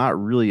 there's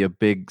not really a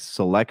big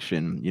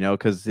selection,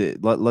 because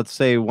let's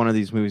say one of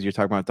these movies you're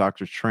talking about,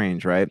 Doctor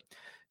Strange, right?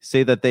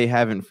 Say that they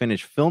haven't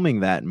finished filming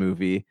that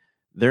movie,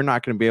 they're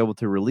not going to be able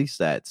to release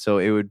that. So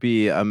it would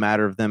be a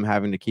matter of them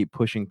having to keep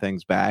pushing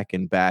things back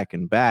and back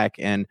and back.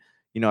 And,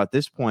 at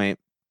this point,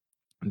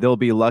 they'll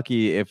be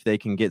lucky if they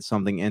can get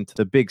something into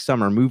the big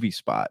summer movie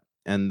spot.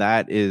 And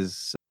that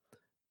is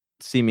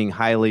seeming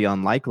highly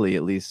unlikely,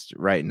 at least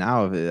right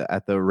now,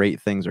 at the rate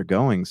things are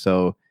going.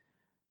 So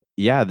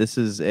yeah,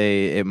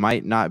 it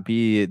might not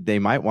be, they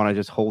might want to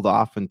just hold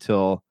off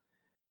until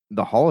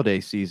the holiday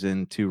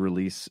season to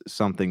release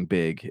something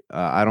big.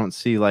 I don't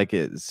see like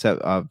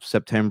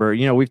September,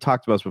 we've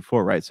talked about this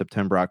before, right?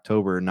 September,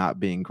 October not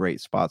being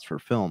great spots for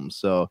films.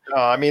 So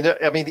I mean,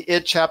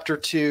 It Chapter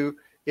 2,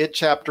 It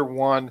Chapter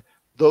 1,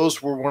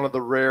 those were one of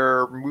the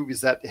rare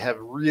movies that have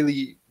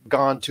really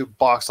gone to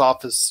box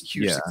office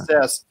huge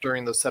success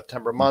during the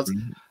September months.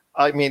 Mm-hmm.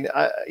 I mean,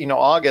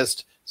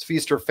 August,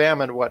 feast or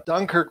famine.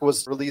 Dunkirk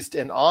was released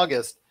in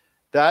August.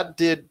 That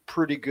did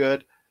pretty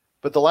good.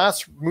 But the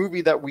last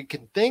movie that we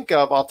can think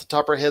of off the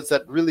top of our heads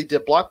that really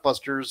did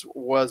blockbusters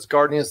was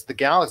Guardians of the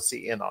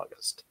Galaxy in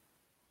August.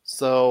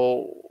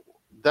 So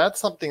that's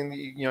something,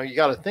 you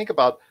got to think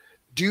about.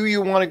 Do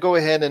you want to go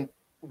ahead and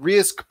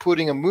risk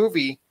putting a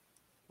movie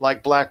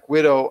like Black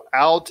Widow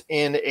out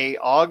in a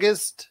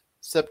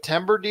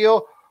August-September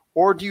deal?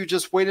 Or do you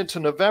just wait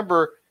until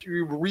November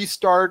to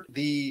restart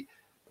the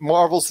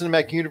Marvel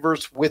Cinematic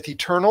Universe with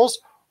Eternals?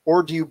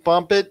 Or do you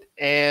bump it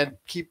and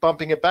keep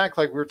bumping it back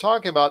like we were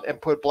talking about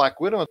and put Black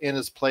Widow in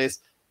its place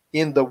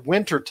in the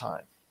winter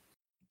time?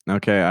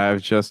 Okay,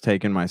 I've just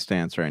taken my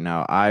stance right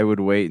now. I would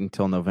wait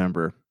until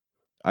November.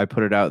 I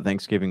put it out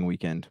Thanksgiving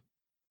weekend.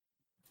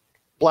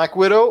 Black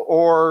Widow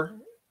or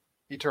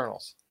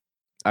Eternals?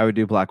 I would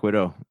do Black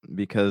Widow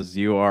because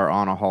you are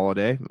on a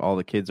holiday. All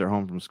the kids are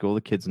home from school.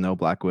 The kids know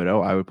Black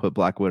Widow. I would put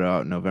Black Widow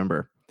out in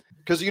November.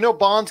 Because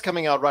Bond's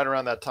coming out right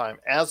around that time.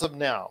 As of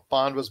now,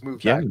 Bond was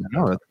moved back.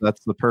 No,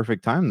 that's the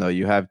perfect time, though.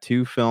 You have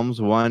two films,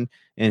 and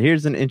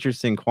here's an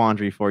interesting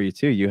quandary for you,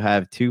 too. You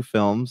have two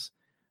films,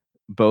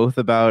 both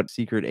about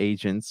secret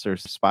agents or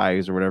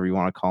spies or whatever you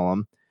want to call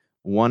them.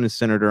 one is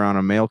centered around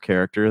a male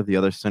character, the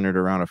other centered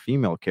around a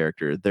female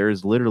character. There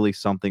is literally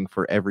something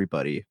for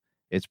everybody.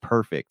 It's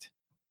perfect.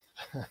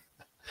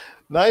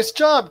 Nice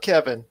job,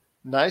 Kevin.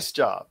 Nice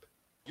job.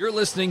 You're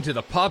listening to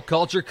the Pop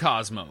Culture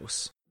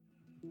Cosmos.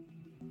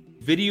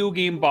 Video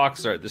game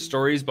box art, the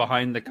stories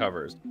behind the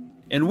covers,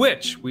 in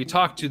which we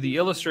talk to the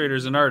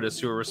illustrators and artists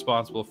who are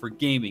responsible for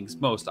gaming's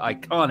most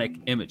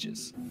iconic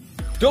images.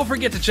 Don't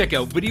forget to check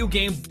out Video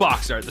Game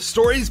Box Art, the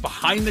stories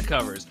behind the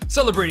covers,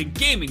 celebrating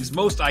gaming's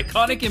most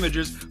iconic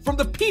images from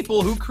the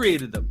people who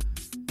created them.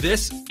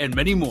 This and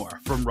many more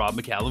from Rob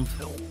McCallum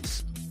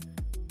Films.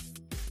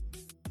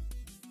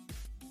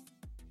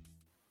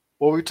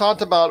 Well, we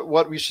talked about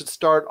what we should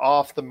start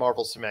off the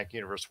Marvel Cinematic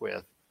Universe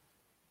with,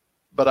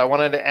 but I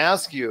wanted to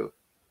ask you,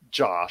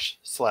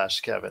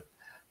 Josh/Kevin,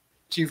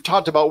 you've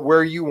talked about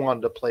where you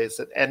wanted to place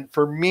it. And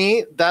for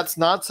me, that's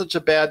not such a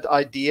bad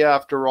idea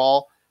after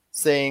all,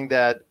 saying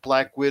that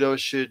Black Widow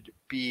should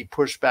be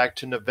pushed back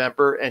to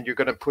November, and you're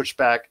going to push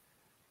back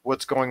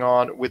what's going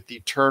on with the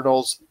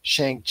Eternals,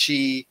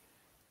 Shang-Chi,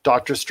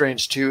 Doctor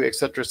Strange 2,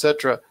 etc.,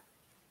 etc.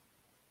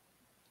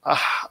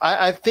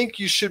 I think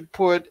you should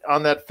put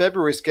on that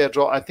February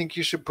schedule, I think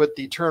you should put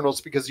the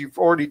Eternals, because you've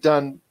already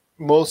done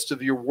most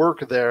of your work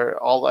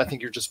there. I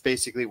think you're just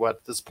basically,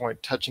 at this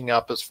point, touching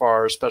up as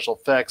far as special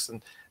effects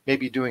and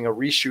maybe doing a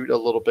reshoot a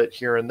little bit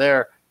here and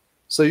there.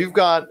 So you've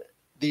got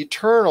the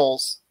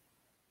Eternals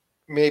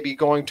maybe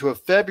going to a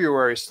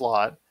February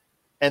slot,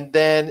 and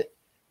then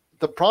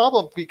the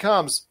problem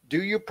becomes,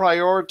 do you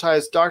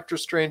prioritize Doctor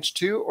Strange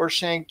 2 or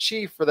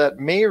Shang-Chi for that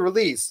May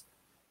release?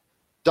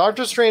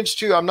 Doctor Strange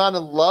 2, I'm not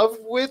in love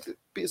with,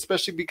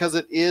 especially because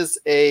it is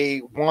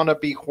a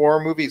wannabe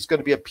horror movie. It's going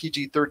to be a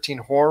PG-13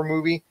 horror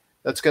movie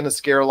that's going to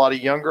scare a lot of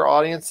younger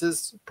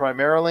audiences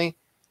primarily.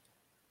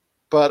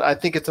 But I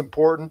think it's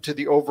important to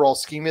the overall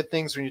scheme of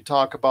things when you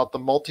talk about the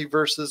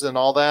multiverses and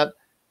all that.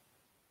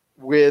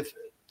 With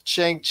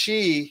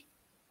Shang-Chi,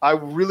 I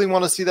really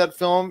want to see that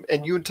film,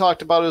 and you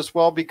talked about it as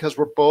well, because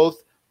we're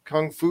both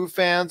Kung Fu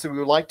fans, and we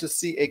would like to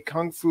see a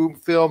Kung Fu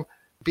film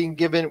being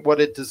given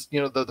what it does,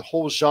 the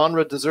whole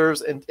genre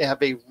deserves, and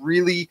have a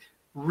really,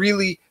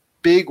 really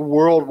big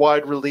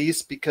worldwide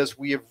release, because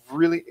we have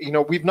really,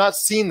 we've not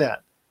seen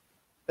that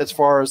as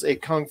far as a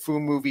Kung Fu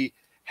movie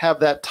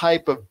have that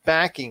type of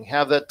backing,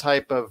 have that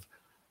type of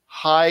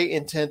high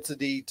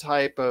intensity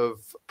type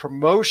of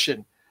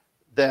promotion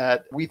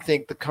that we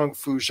think the Kung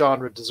Fu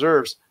genre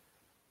deserves.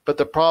 But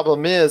the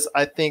problem is,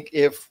 I think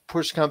if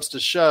push comes to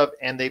shove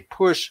and they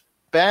push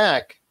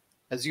back,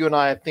 as you and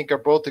I think are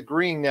both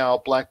agreeing now,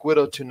 Black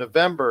Widow to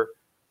November,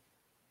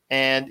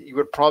 and you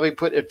would probably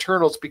put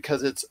Eternals,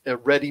 because it's a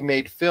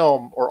ready-made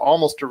film or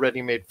almost a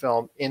ready-made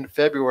film, in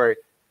February.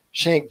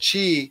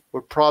 Shang-Chi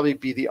would probably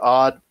be the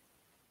odd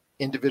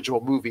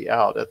individual movie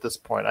out at this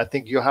point. I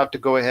think you'll have to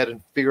go ahead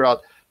and figure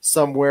out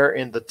somewhere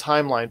in the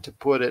timeline to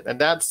put it.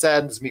 And that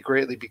saddens me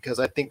greatly, because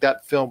I think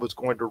that film was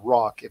going to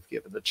rock if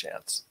given the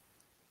chance.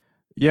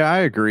 Yeah, I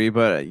agree.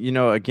 But,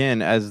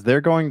 again, as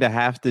they're going to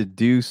have to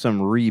do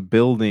some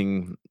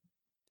rebuilding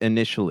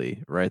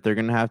initially, right? They're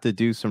going to have to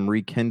do some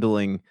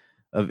rekindling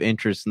of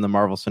interest in the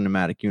Marvel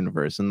Cinematic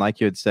Universe. And like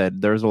you had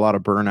said, there's a lot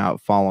of burnout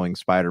following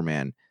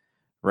Spider-Man,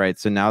 right?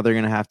 So now they're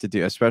going to have to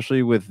do,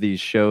 especially with these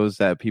shows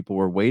that people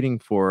were waiting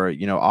for,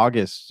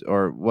 August,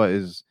 or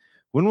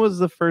when was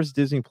the first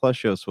Disney Plus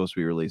show supposed to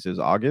be released? Is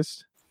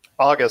August?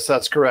 August,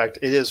 that's correct.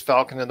 It is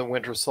Falcon and the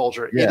Winter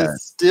Soldier. Yeah. It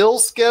is still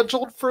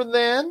scheduled for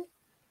then,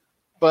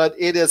 but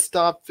it has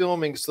stopped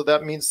filming, so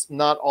that means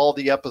not all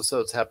the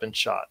episodes have been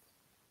shot.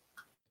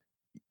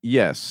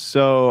 Yes.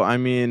 So, I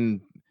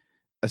mean,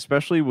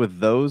 especially with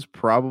those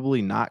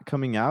probably not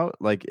coming out,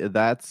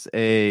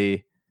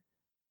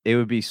 it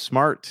would be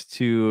smart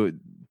to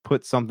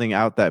put something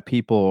out that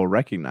people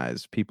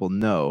recognize, people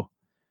know.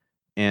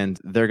 And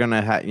they're going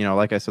to have,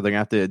 like I said, they're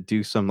going to have to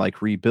do some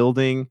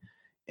rebuilding,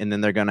 and then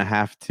they're going to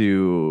have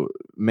to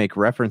make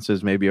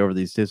references maybe over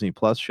these Disney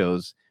Plus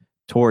shows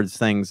towards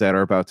things that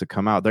are about to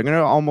come out. They're going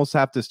to almost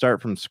have to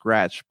start from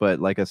scratch, but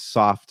like a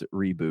soft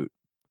reboot.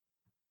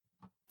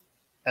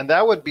 And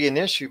that would be an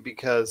issue,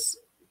 because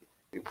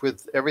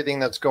with everything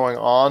that's going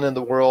on in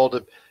the world,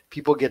 if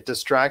people get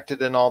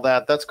distracted and all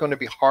that, that's going to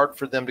be hard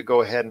for them to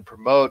go ahead and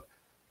promote.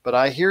 But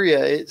I hear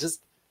you.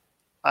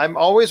 I'm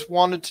always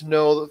wanted to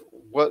know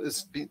what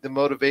is the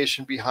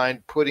motivation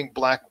behind putting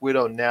Black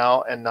Widow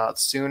now and not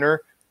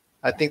sooner.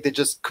 I think they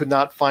just could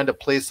not find a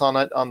place on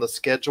it on the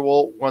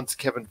schedule once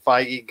Kevin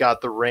Feige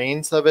got the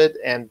reins of it.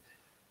 And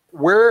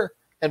where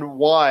and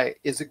why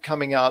is it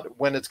coming out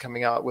when it's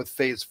coming out with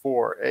Phase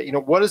 4?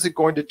 What is it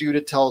going to do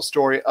to tell a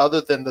story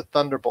other than the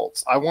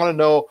Thunderbolts? I want to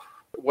know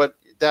what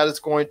that is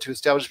going to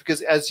establish,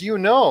 because as you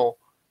know,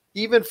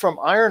 even from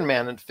Iron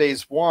Man in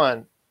Phase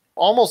 1,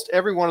 almost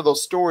every one of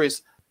those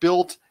stories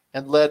built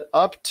and led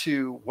up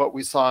to what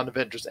we saw in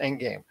Avengers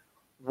Endgame.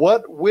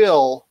 What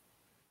will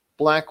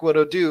Black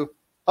Widow do,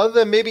 other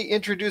than maybe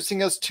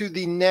introducing us to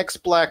the next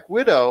Black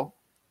Widow,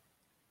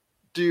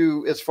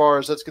 do as far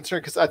as that's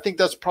concerned? Because I think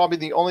that's probably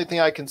the only thing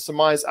I can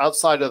surmise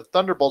outside of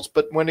Thunderbolts.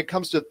 But when it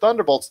comes to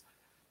Thunderbolts,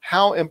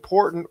 how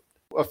important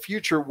a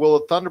future will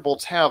the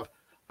Thunderbolts have?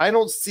 I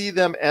don't see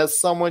them as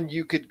someone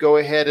you could go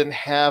ahead and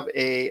have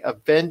a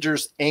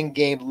Avengers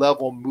Endgame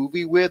level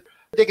movie with.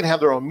 They can have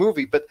their own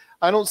movie, but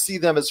I don't see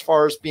them as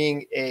far as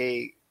being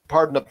a,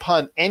 pardon the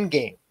pun,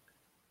 Endgame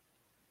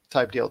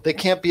type deal. They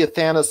can't be a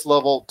Thanos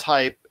level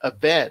type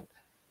event.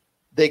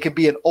 They can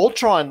be an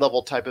Ultron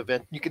level type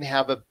event. You can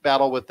have a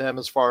battle with them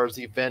as far as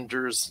the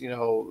Avengers,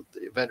 the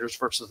Avengers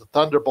versus the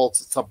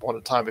Thunderbolts at some point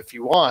in time if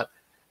you want.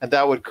 And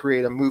that would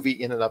create a movie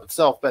in and of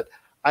itself. But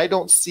I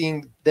don't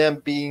see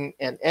them being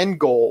an end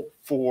goal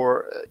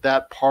for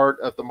that part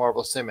of the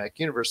Marvel Cinematic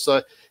Universe.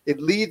 So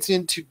it leads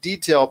into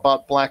detail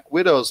about Black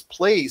Widow's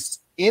place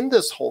in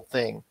this whole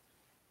thing.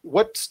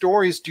 What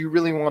stories do you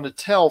really want to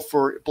tell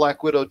for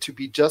Black Widow to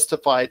be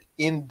justified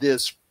in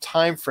this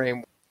time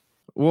frame?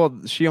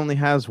 Well, she only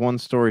has one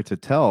story to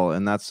tell,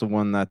 and that's the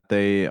one that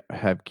they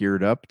have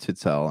geared up to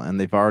tell. And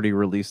they've already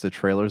released the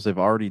trailers. They've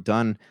already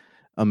done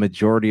a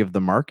majority of the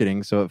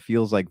marketing. So it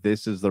feels like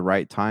this is the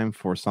right time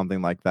for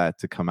something like that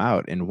to come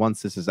out. And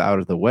once this is out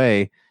of the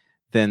way,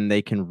 then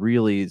they can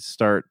really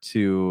start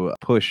to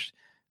push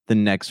the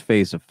next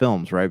phase of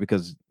films, right?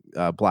 Because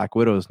Black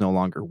Widow is no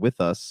longer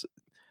with us.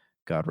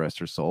 God rest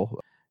her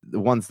soul.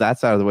 Once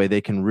that's out of the way,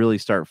 they can really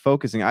start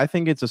focusing. I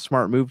think it's a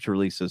smart move to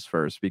release this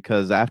first,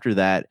 because after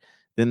that,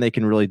 then they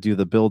can really do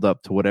the build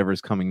up to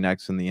whatever's coming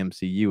next in the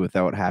MCU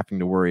without having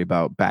to worry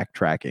about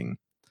backtracking.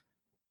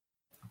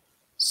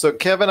 So,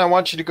 Kevin, I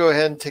want you to go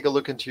ahead and take a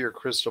look into your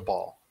crystal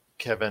ball.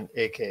 Kevin,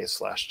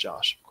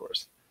 aka/Josh, of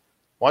course.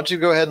 I want you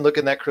to go ahead and look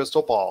in that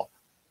crystal ball,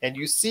 and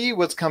you see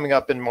what's coming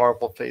up in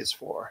Marvel Phase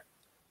 4.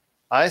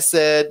 I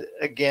said,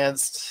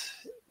 against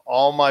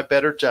all my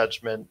better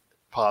judgment,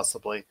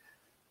 possibly,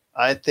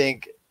 I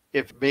think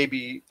if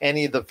maybe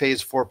any of the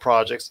Phase 4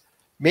 projects,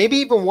 maybe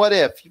even What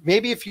If,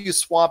 maybe if you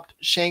swapped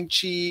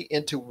Shang-Chi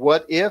into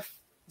What If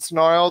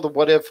scenario, the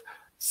What If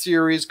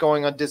series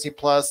going on Disney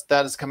Plus,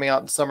 that is coming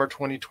out in summer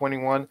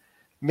 2021.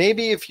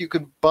 Maybe if you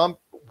could bump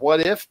What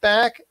If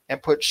back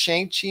and put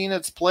Shang-Chi in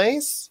its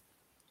place,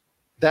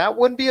 that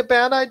wouldn't be a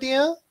bad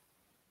idea.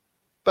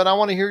 But I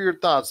want to hear your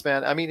thoughts,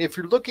 man. I mean, if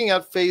you're looking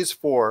at Phase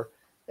 4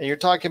 and you're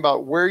talking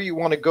about where you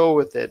want to go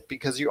with it,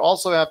 because you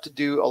also have to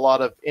do a lot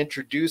of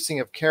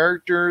introducing of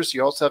characters.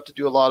 You also have to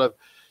do a lot of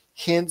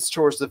hints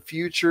towards the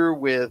future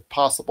with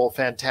possible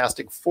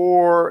Fantastic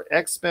Four,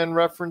 X-Men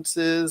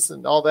references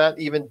and all that,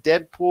 even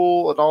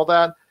Deadpool and all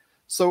that.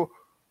 So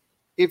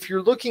if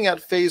you're looking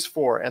at Phase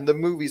 4 and the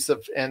movies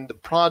and the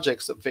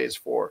projects of Phase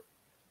 4,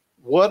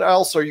 what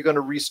else are you going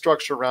to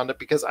restructure around it?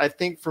 Because I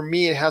think for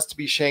me, it has to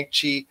be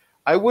Shang-Chi.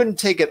 I wouldn't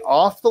take it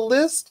off the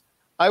list.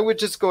 I would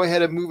just go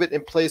ahead and move it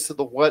in place of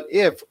the What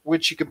If,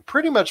 which you can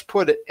pretty much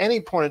put at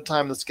any point in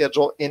time in the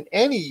schedule in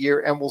any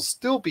year and will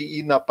still be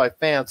eaten up by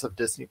fans of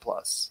Disney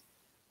Plus.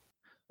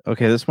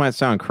 Okay, this might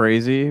sound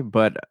crazy,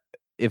 but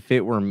if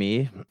it were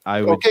me,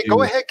 I would. Okay,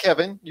 go ahead,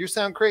 Kevin. You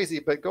sound crazy,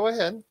 but go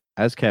ahead.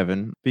 As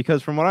Kevin,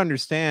 because from what I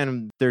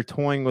understand, they're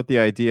toying with the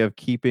idea of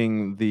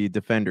keeping the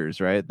Defenders,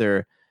 right?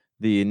 They're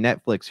the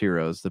Netflix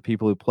heroes, the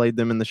people who played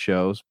them in the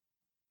shows.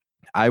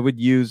 I would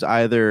use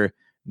either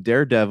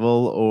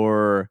Daredevil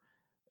or,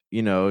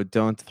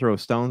 don't throw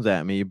stones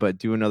at me, but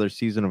do another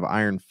season of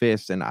Iron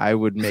Fist, and I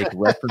would make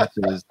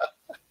references.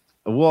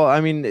 Well,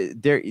 I mean,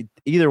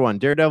 either one,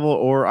 Daredevil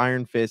or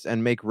Iron Fist,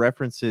 and make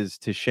references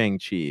to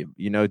Shang-Chi.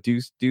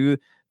 Do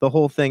the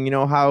whole thing. You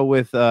know how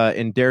with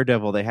in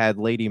Daredevil they had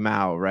Lady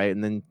Mao, right?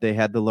 And then they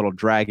had the little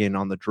dragon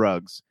on the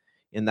drugs,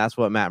 and that's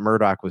what Matt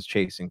Murdock was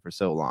chasing for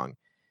so long.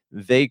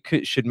 They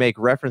should make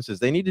references.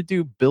 They need to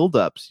do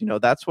build-ups.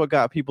 That's what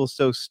got people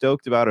so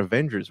stoked about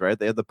Avengers, right?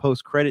 They had the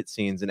post-credit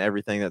scenes and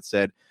everything that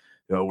said,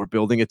 we're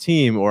building a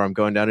team, or I'm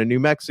going down to New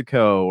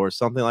Mexico, or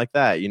something like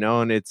that,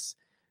 and it's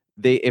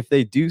if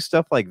they do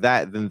stuff like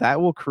that, then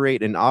that will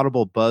create an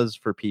audible buzz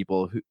for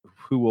people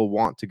who will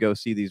want to go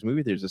see these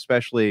movie theaters,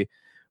 especially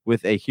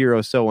with a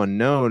hero so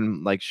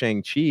unknown like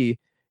Shang-Chi.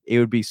 It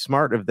would be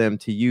smart of them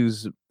to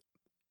use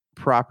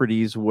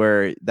properties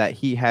that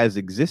he has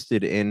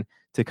existed in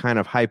to kind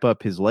of hype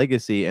up his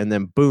legacy, and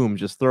then boom,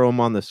 just throw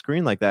him on the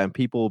screen like that, and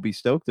people will be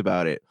stoked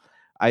about it.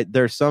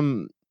 There's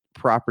some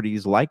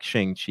properties like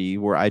Shang-Chi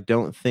where I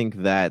don't think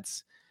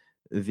that's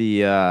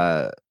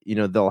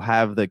they'll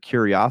have the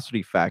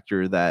curiosity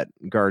factor that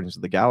Guardians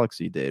of the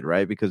Galaxy did,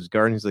 right? Because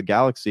Guardians of the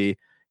Galaxy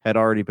had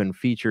already been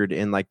featured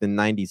in like the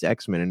 90s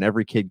X-Men, and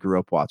every kid grew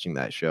up watching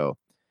that show.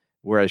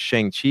 Whereas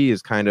Shang-Chi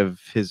is kind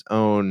of his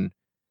own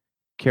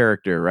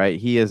character, right?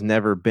 He's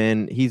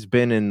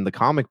been in the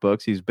comic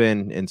books, he's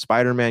been in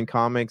Spider-Man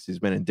comics, he's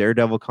been in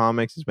Daredevil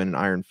comics, he's been in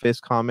Iron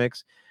Fist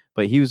comics,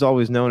 but he was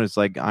always known as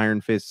like Iron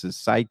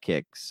Fist's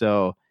sidekick.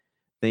 So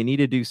they need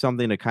to do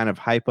something to kind of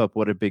hype up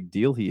what a big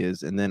deal he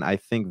is. And then I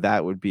think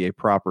that would be a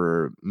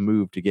proper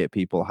move to get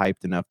people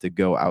hyped enough to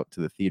go out to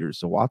the theaters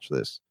to watch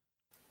this.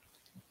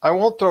 I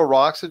won't throw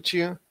rocks at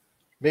you.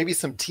 Maybe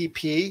some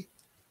TP,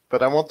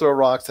 but I won't throw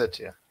rocks at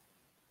you.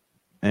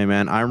 Hey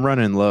man, I'm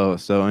running low,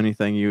 so any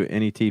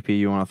TP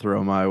you want to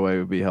throw my way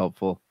would be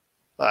helpful.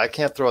 I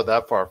can't throw it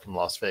that far from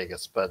Las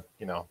Vegas, but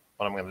what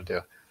I'm going to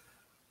do.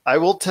 I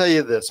will tell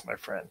you this, my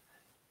friend.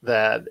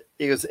 that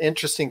it was an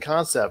interesting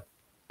concept,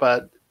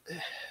 but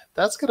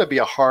that's going to be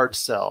a hard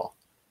sell.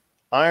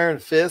 Iron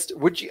Fist.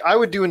 I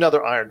would do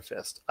another Iron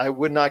Fist. I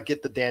would not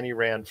get the Danny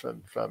Rand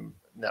from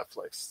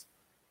Netflix.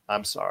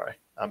 I'm sorry.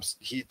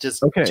 He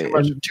just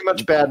too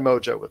much bad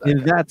mojo with that.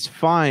 And that's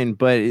fine,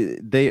 but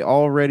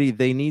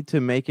they need to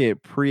make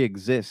it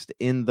pre-exist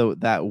in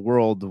that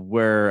world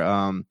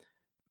where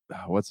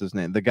what's his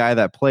name? The guy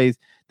that plays.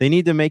 They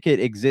need to make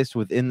it exist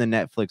within the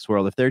Netflix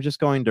world. If they're just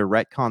going to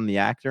retcon the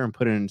actor and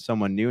put it in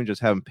someone new and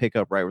just have him pick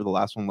up right where the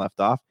last one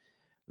left off,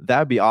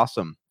 that'd be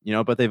awesome.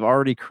 But they've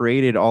already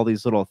created all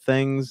these little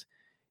things,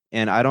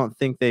 and I don't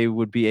think they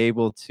would be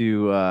able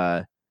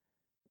to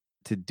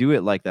do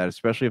it like that,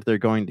 especially if they're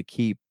going to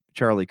keep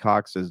Charlie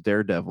Cox as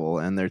Daredevil,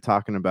 and they're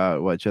talking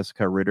about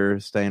Jessica Ritter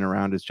staying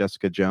around as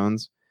Jessica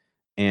Jones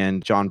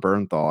and John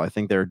Bernthal. I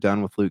think they're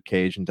done with Luke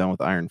Cage and done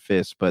with Iron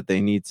Fist, but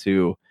they need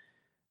to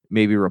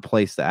maybe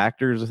replace the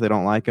actors if they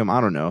don't like them. I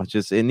don't know.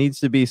 It needs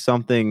to be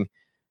something.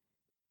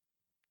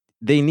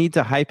 They need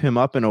to hype him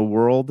up in a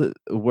world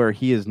where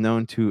he is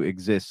known to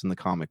exist in the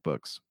comic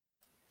books.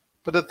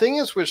 But the thing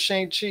is with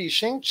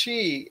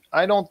Shang-Chi,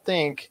 I don't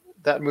think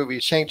that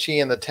movie, Shang-Chi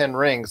and the Ten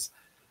Rings,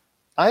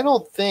 I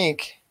don't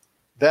think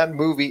that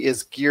movie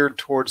is geared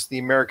towards the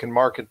American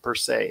market per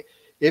se.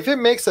 If it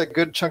makes a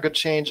good chunk of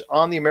change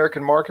on the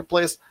American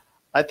marketplace,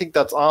 I think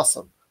that's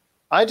awesome.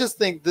 I just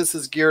think this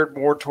is geared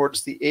more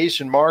towards the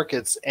Asian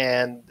markets,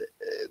 and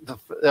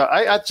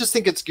I just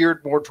think it's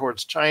geared more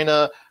towards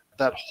China,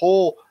 that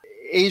whole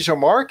Asia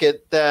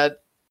market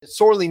that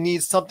sorely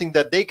needs something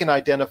that they can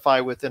identify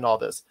with in all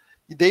this.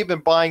 They've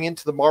been buying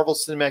into the Marvel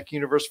Cinematic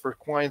Universe for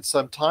quite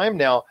some time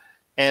now,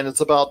 and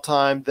it's about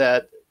time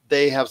that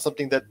they have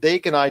something that they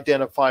can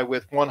identify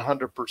with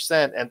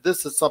 100%. And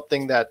this is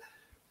something that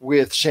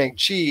with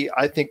Shang-Chi,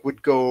 I think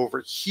would go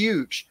over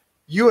huge.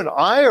 You and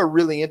I are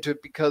really into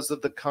it because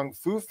of the Kung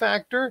Fu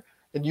factor,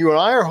 and you and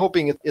I are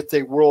hoping it's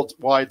a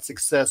worldwide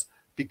success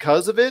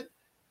because of it.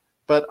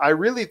 But I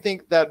really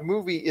think that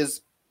movie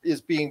is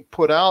being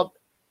put out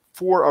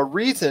for a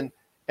reason,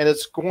 and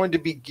it's going to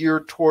be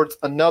geared towards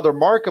another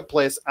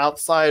marketplace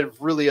outside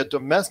of really a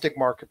domestic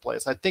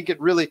marketplace. I think it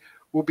really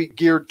will be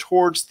geared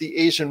towards the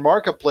Asian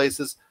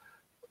marketplaces,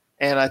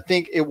 and I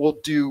think it will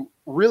do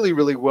really,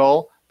 really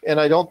well. And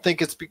I don't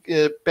think it's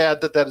bad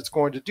that it's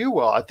going to do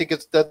well. I think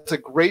that's a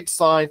great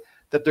sign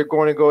that they're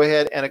going to go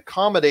ahead and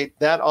accommodate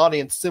that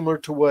audience, similar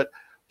to what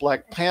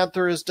Black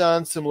Panther has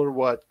done, similar to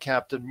what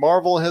Captain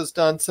Marvel has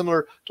done,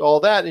 similar to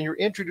all that. And you're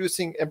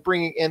introducing and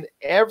bringing in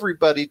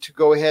everybody to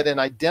go ahead and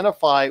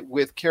identify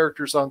with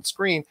characters on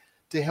screen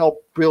to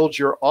help build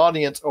your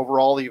audience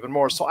overall even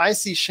more. So I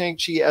see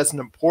Shang-Chi as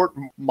an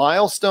important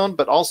milestone,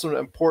 but also an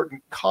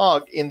important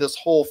cog in this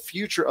whole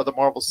future of the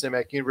Marvel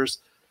Cinematic Universe.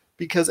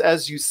 Because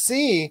as you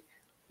see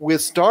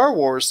with Star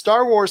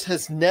Wars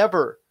has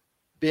never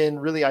been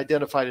really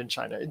identified in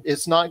China.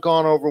 It's not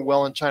gone over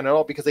well in China at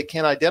all because they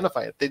can't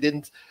identify it. They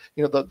didn't,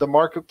 the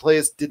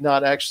marketplace did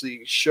not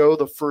actually show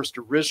the first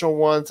original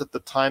ones at the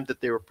time that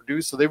they were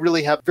produced. So they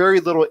really have very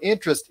little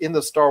interest in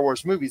the Star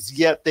Wars movies,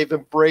 yet they've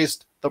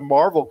embraced the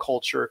Marvel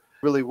culture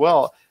really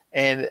well.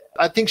 And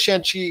I think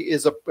Shang-Chi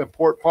is an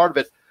important part of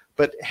it,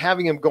 but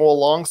having him go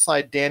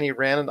alongside Danny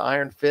Rand and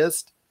Iron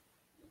Fist,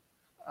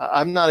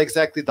 I'm not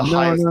exactly the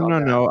highest.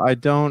 No. I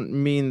don't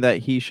mean that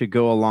he should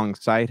go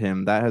alongside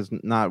him. That is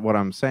not what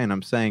I'm saying.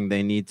 I'm saying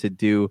they need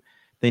to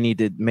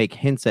make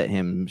hints at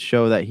him,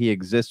 show that he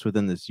exists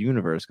within this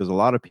universe. Because a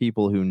lot of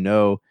people who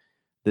know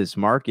this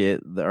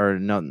market, or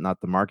no, not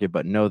the market,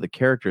 but know the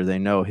character, they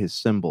know his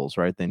symbols,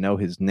 right? They know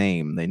his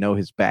name, they know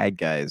his bad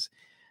guys.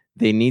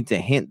 They need to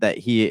hint that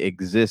he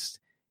exists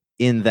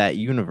in that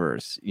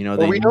universe. We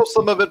know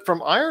some of it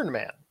from Iron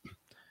Man.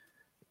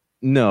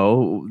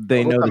 No,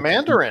 they know the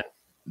Mandarin.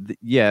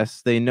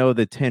 Yes, they know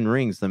the 10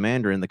 Rings, the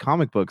Mandarin. The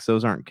comic books,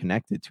 those aren't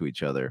connected to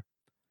each other.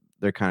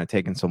 They're kind of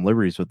taking some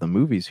liberties with the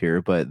movies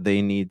here, but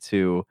they need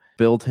to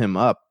build him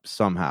up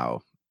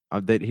somehow.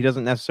 That he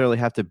doesn't necessarily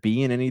have to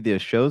be in any of the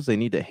shows. They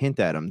need to hint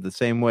at him the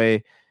same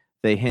way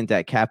they hint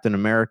at Captain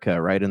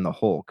America, right, in the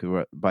Hulk,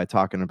 by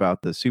talking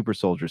about the super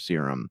soldier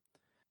serum.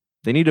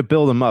 They need to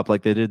build him up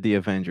like they did the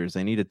Avengers.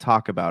 They need to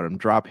talk about him,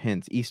 drop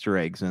hints, Easter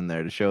eggs in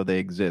there to show they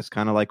exist,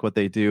 kind of like what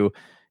they do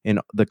in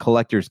the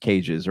collector's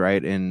cages,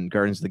 right? In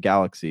Guardians of the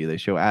Galaxy, they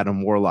show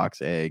Adam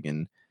Warlock's egg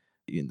and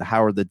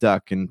Howard the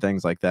Duck and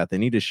things like that. They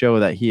need to show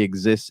that he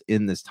exists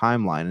in this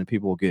timeline, and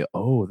people will get,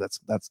 oh, that's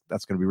going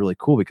to be really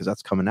cool because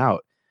that's coming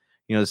out.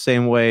 The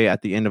same way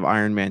at the end of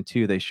Iron Man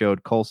 2, they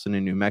showed Coulson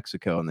in New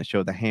Mexico, and they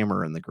showed the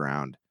hammer in the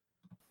ground.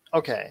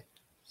 Okay,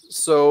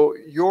 so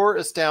you're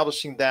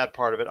establishing that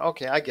part of it.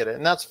 Okay, I get it,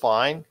 and that's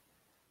fine.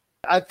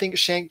 I think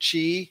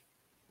Shang-Chi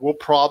will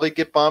probably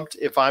get bumped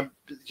if I'm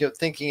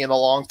thinking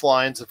along the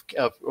lines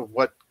of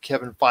what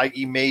Kevin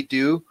Feige may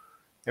do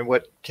and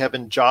what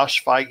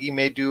Josh Feige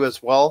may do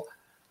as well.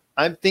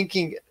 I'm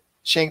thinking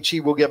Shang-Chi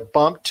will get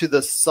bumped to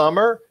the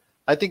summer.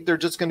 I think they're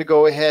just going to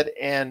go ahead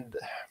and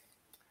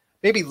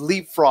maybe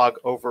leapfrog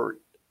over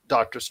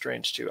Doctor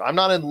Strange 2. I'm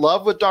not in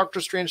love with Doctor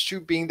Strange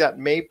 2 being that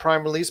May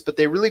prime release, but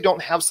they really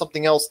don't have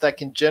something else that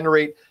can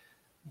generate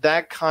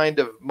that kind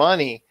of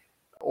money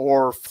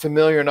or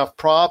familiar enough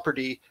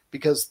property,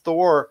 because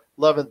Thor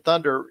Love and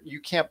Thunder,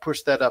 you can't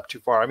push that up too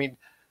far. I mean,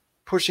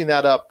 pushing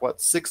that up,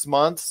 6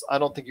 months? I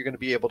don't think you're going to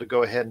be able to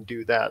go ahead and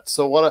do that.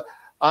 So what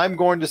I'm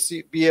going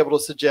to be able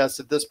to suggest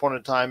at this point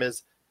in time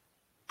is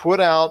put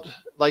out,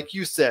 like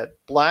you said,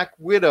 Black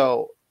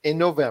Widow in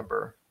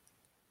November.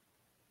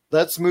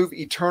 Let's move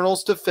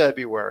Eternals to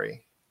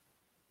February.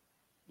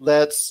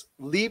 Let's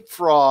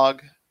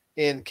leapfrog,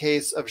 in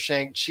case of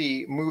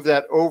Shang-Chi, move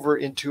that over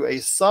into a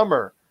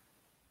summer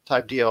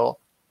type deal.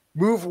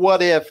 Move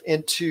What If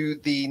into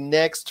the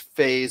next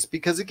phase,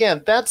 because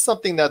again, that's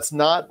something that's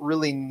not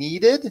really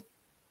needed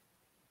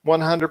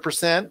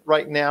 100%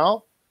 right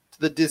now to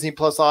the Disney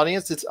Plus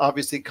audience. It's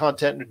obviously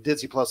content and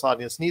Disney Plus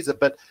audience needs it,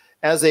 but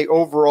as a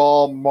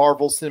overall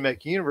Marvel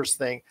Cinematic Universe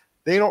thing,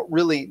 they don't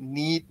really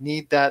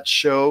need that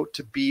show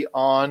to be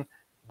on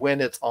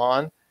when it's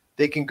on.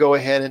 They can go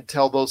ahead and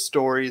tell those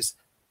stories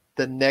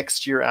the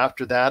next year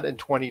after that in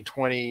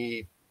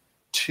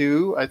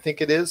 2022, I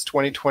think it is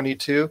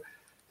 2022,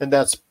 and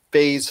that's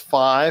phase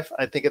 5,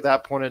 I think, at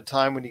that point in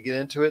time when you get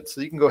into it.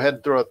 So you can go ahead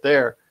and throw it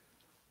there.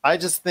 I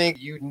just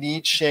think you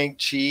need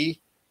Shang-Chi,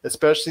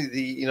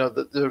 especially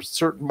there's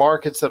certain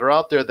markets that are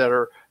out there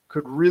that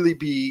could really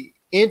be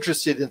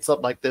interested in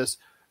something like this.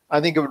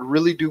 I think it would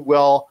really do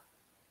well.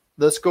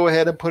 Let's go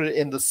ahead and put it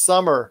in the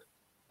summer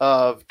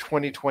of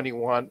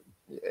 2021.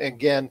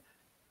 Again,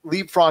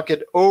 leapfrog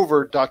it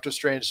over Doctor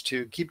Strange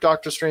 2. Keep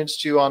Doctor Strange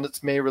 2 on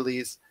its May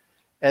release,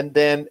 and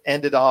then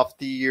end it off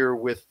the year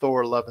with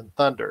Thor Love and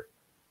Thunder.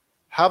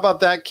 How about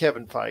that,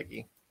 Kevin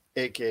Feige,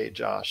 a.k.a.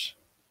 Josh?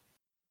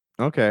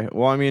 Okay.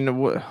 Well, I mean,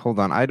 hold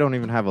on. I don't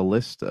even have a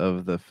list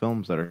of the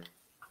films that are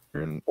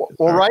in.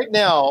 Well, right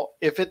now,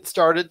 if it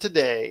started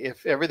today,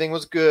 if everything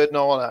was good and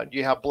all that,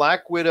 you have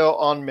Black Widow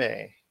on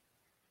May.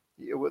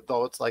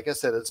 Though it's, like I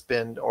said, it's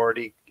been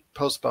already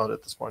postponed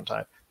at this point in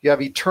time. You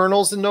have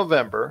Eternals in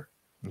November.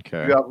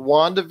 Okay. You have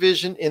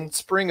WandaVision in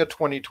spring of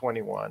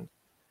 2021.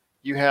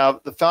 You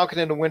have The Falcon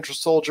and the Winter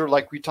Soldier,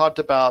 like we talked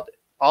about,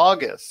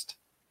 August.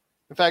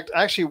 In fact,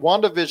 actually,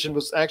 WandaVision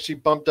was actually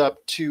bumped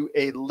up to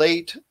a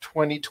late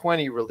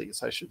 2020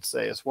 release, I should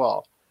say, as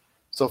well.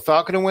 So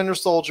Falcon and Winter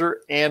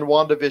Soldier and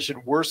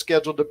WandaVision were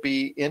scheduled to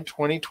be in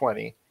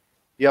 2020.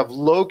 You have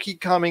Loki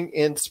coming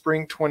in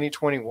spring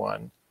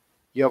 2021.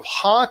 You have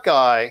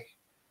Hawkeye.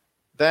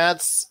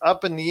 That's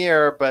up in the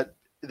air, but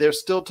they're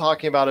still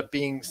talking about it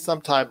being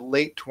sometime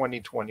late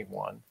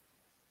 2021.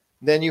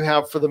 Then you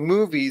have, for the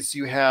movies,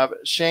 you have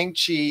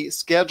Shang-Chi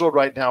scheduled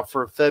right now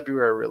for a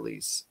February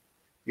release.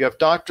 You have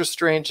Doctor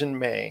Strange in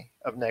May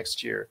of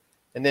next year.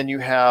 And then you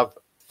have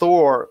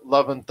Thor,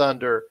 Love and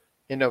Thunder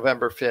in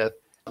November 5th.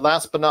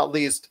 Last but not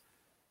least,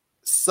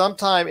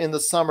 sometime in the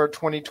summer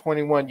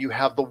 2021, you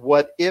have the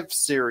What If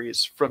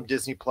series from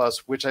Disney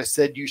Plus, which I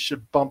said you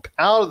should bump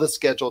out of the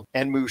schedule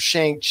and move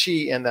Shang-Chi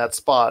in that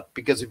spot.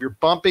 Because if you're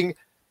bumping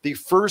the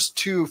first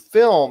 2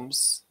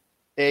 films,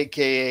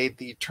 a.k.a.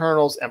 The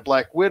Eternals and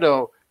Black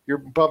Widow, you're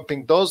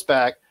bumping those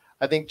back.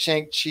 I think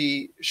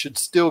Shang-Chi should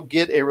still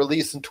get a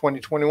release in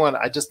 2021.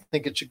 I just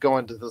think it should go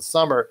into the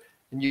summer,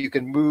 and you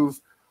can move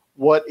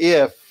What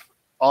If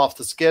off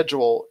the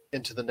schedule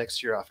into the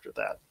next year after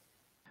that.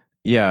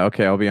 Yeah,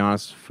 okay, I'll be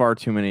honest. Far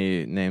too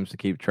many names to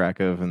keep track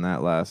of in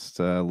that last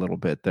little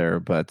bit there,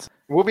 but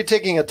we'll be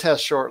taking a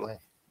test shortly.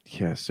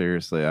 Yeah,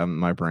 seriously,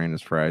 my brain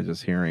is fried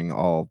just hearing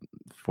all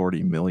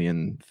 40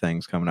 million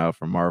things coming out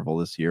from Marvel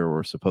this year.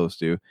 We're supposed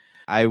to.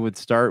 I would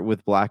start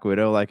with Black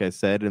Widow, like I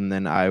said, and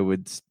then I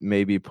would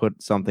maybe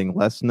put something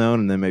less known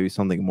and then maybe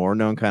something more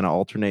known, kind of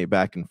alternate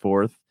back and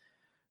forth.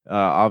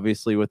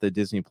 Obviously, with the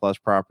Disney Plus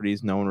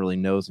properties, no one really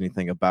knows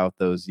anything about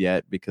those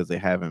yet because they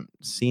haven't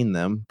seen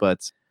them.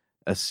 But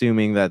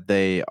assuming that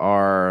they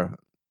are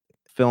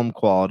film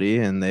quality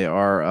and they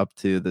are up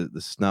to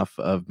the snuff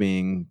of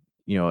being,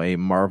 a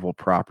Marvel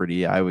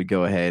property, I would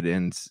go ahead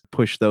and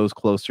push those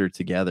closer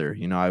together.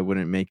 I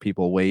wouldn't make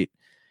people wait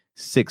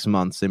 6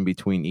 months in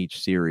between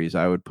each series.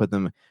 I would put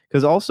them,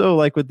 because also,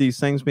 like, with these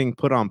things being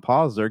put on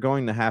pause, they're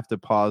going to have to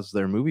pause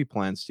their movie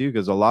plans too,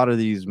 because a lot of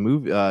these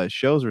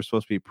shows are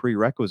supposed to be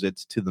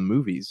prerequisites to the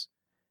movies.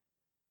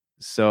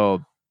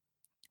 So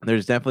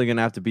there's definitely going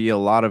to have to be a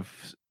lot of,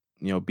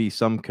 be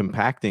some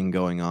compacting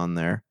going on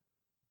there.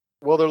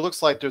 Well, there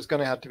looks like there's going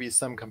to have to be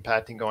some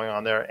compacting going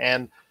on there,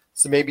 and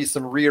so maybe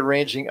some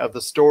rearranging of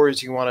the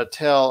stories you want to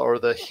tell or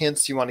the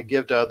hints you want to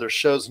give to other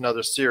shows and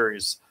other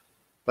series.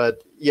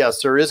 But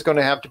yes, there is going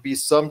to have to be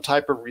some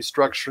type of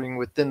restructuring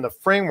within the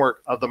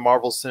framework of the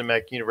Marvel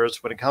Cinematic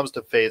Universe when it comes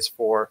to Phase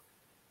 4.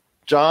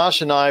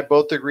 Josh and I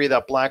both agree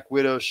that Black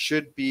Widow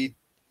should be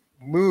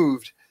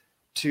moved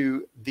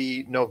to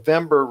the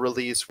November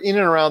release, in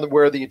and around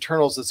where the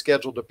Eternals is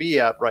scheduled to be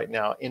at right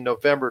now in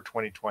November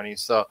 2020.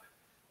 So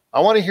I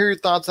want to hear your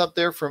thoughts out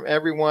there from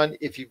everyone.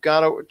 If you've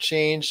got to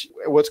change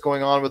what's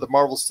going on with the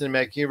Marvel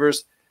Cinematic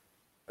Universe,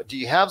 do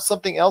you have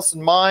something else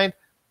in mind?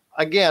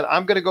 again,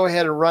 I'm going to go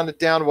ahead and run it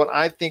down what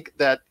I think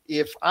that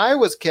if I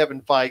was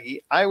Kevin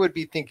Feige, I would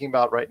be thinking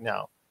about right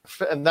now.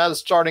 And that is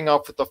starting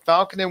off with The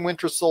Falcon and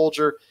Winter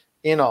Soldier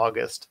in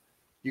August.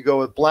 You go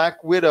with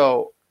Black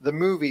Widow, the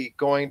movie,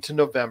 going to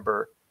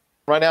November.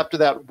 Right after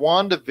that,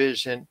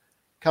 WandaVision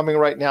coming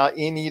right now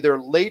in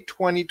either late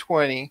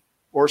 2020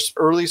 or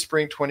early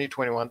spring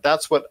 2021.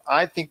 That's what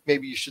I think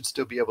maybe you should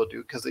still be able to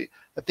do, because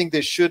I think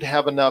they should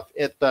have enough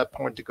at that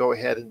point to go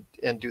ahead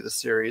and do the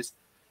series.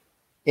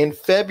 In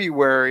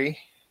February,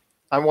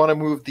 I want to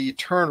move the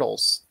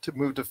Eternals to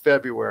move to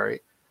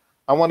February.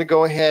 I want to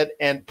go ahead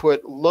and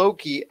put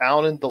Loki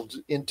out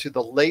into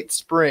the late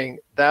spring.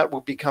 That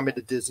will be coming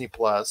to Disney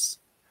Plus.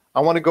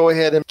 I want to go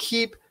ahead and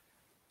keep,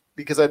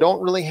 because I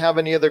don't really have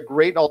any other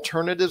great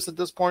alternatives at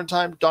this point in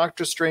time,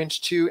 Doctor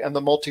Strange 2 and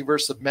the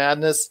Multiverse of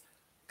Madness.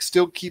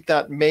 Still keep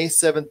that May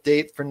 7th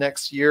date for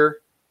next year.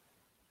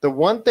 The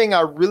one thing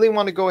I really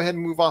want to go ahead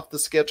and move off the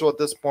schedule at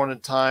this point in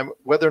time,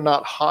 whether or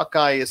not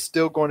Hawkeye is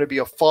still going to be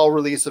a fall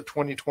release of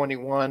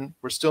 2021,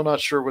 we're still not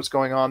sure what's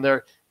going on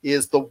there,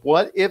 is the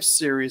What If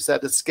series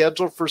that is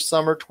scheduled for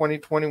summer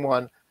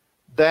 2021.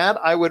 That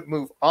I would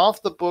move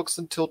off the books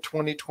until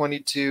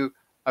 2022.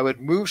 I would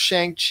move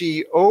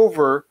Shang-Chi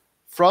over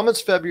from its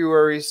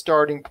February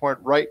starting point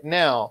right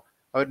now.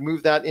 I would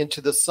move that into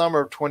the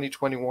summer of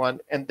 2021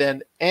 and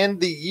then end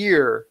the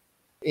year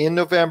in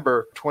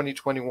November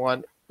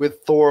 2021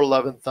 with Thor: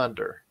 Love and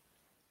Thunder.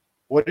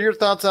 What are your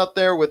thoughts out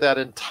there with that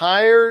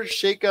entire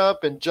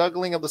shakeup and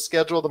juggling of the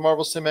schedule of the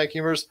Marvel Cinematic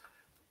Universe?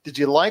 Did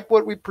you like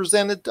what we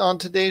presented on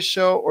today's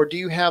show, or do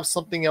you have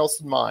something else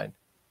in mind?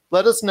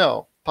 Let us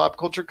know.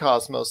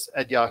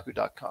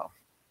 popculturecosmos@yahoo.com.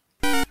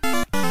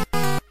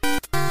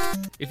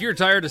 If you're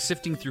tired of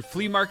sifting through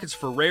flea markets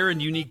for rare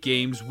and unique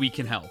games, we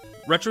can help.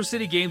 Retro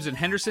City Games in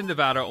Henderson,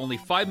 Nevada, only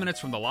 5 minutes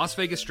from the Las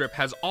Vegas Strip,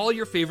 has all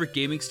your favorite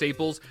gaming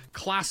staples,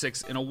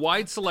 classics, and a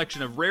wide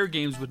selection of rare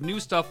games with new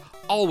stuff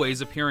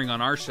always appearing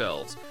on our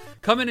shelves.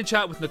 Come in and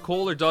chat with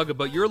Nicole or Doug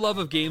about your love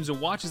of games and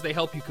watch as they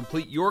help you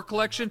complete your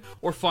collection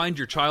or find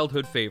your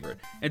childhood favorite.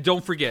 And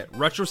don't forget,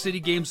 Retro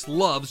City Games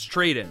loves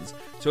trade-ins.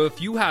 So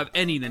if you have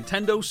any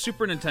Nintendo,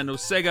 Super Nintendo,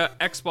 Sega,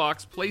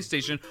 Xbox,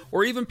 PlayStation,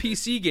 or even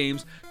PC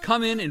games,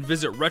 come in and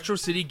visit Retro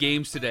City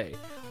Games today.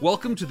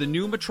 Welcome to the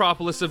new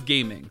metropolis of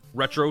gaming,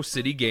 Retro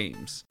City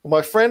Games. Well,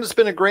 my friend, it's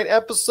been a great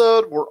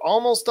episode. We're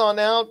almost on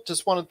out.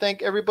 Just want to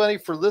thank everybody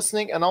for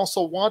listening and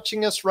also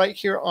watching us right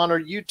here on our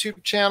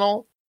YouTube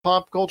channel,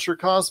 Pop Culture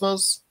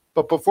Cosmos.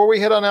 But before we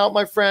head on out,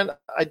 my friend,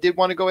 I did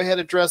want to go ahead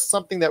and address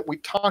something that we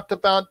talked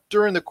about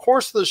during the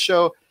course of the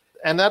show,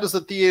 and that is the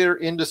theater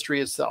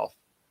industry itself.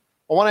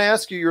 I want to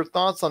ask you your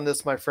thoughts on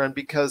this, my friend,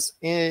 because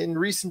in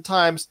recent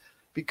times,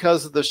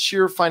 because of the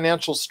sheer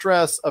financial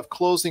stress of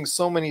closing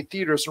so many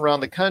theaters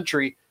around the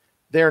country,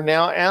 they're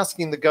now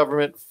asking the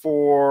government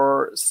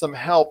for some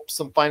help,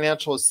 some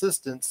financial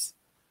assistance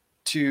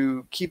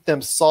to keep them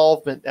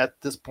solvent at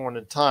this point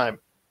in time.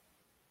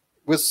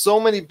 With so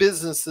many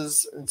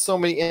businesses and so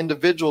many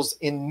individuals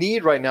in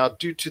need right now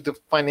due to the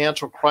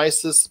financial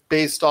crisis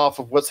based off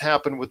of what's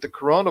happened with the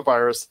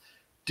coronavirus,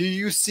 do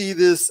you see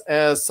this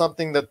as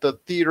something that the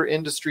theater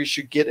industry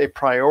should get a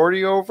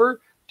priority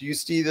over? Do you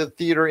see the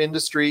theater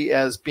industry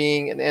as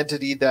being an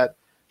entity that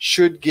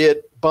should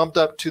get bumped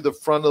up to the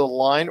front of the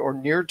line or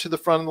near to the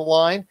front of the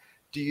line?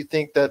 Do you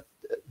think that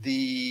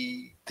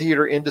the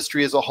theater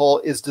industry as a whole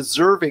is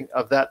deserving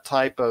of that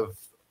type of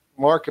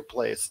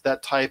marketplace,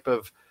 that type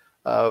of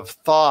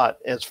thought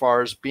as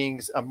far as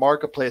being a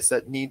marketplace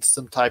that needs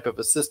some type of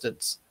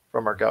assistance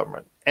from our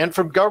government and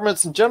from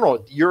governments in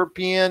general?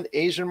 European,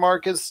 Asian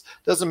markets,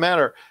 doesn't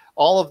matter.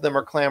 All of them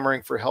are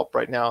clamoring for help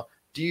right now.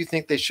 Do you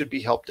think they should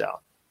be helped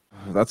out?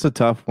 That's a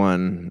tough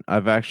one.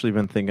 I've actually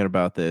been thinking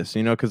about this,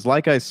 because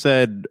like I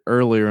said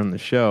earlier in the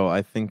show,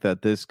 I think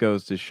that this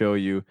goes to show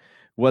you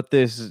what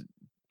this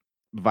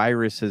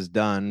virus has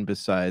done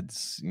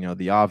besides,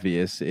 the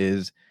obvious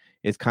is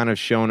it's kind of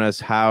shown us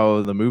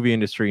how the movie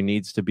industry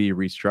needs to be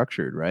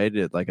restructured,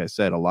 right? Like I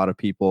said, a lot of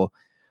people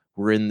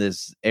were in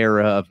this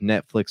era of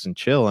Netflix and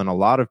chill, and a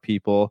lot of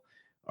people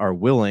are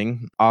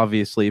willing,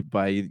 obviously,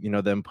 by,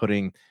 them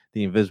putting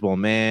The Invisible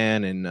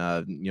Man and,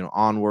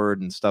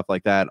 Onward and stuff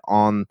like that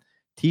on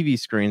TV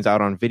screens,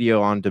 out on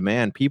video on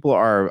demand. People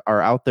are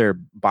out there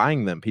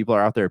buying them. People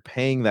are out there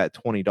paying that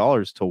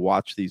 $20 to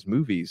watch these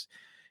movies.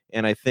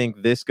 And I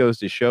think this goes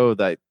to show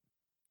that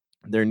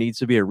there needs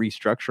to be a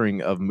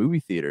restructuring of movie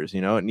theaters.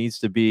 It needs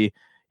to be,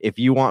 if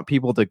you want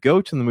people to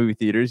go to the movie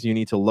theaters, you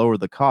need to lower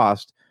the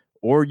cost,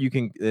 or you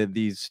can,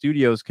 these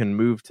studios can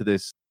move to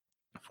this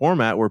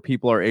format where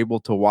people are able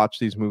to watch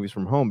these movies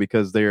from home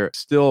because they're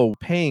still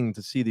paying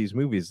to see these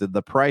movies.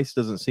 The price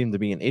doesn't seem to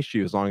be an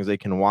issue as long as they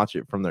can watch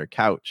it from their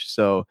couch.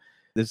 So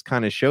this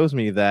kind of shows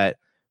me that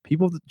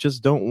people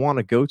just don't want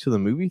to go to the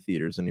movie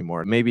theaters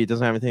anymore. Maybe it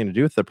doesn't have anything to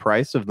do with the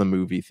price of the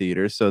movie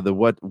theater. So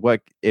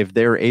what if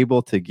they're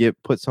able to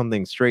put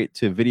something straight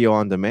to video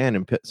on demand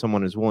and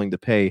someone is willing to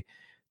pay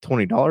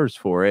 $20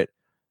 for it,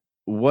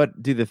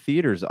 what do the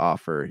theaters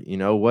offer?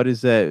 What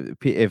is that?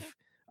 If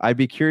I'd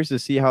be curious to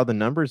see how the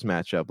numbers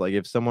match up. Like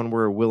if someone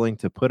were willing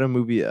to put a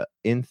movie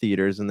in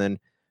theaters and then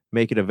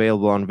make it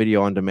available on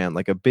video on demand,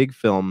 like a big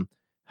film,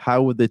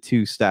 how would the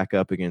two stack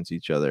up against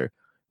each other?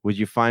 Would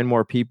you find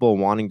more people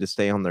wanting to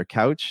stay on their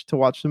couch to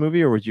watch the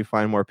movie, or would you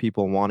find more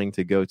people wanting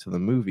to go to the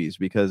movies?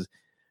 Because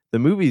the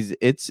movies,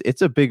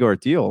 it's a big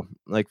ordeal.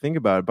 Like think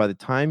about it. By the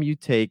time you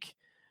take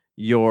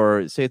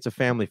say it's a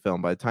family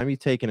film, by the time you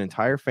take an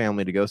entire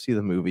family to go see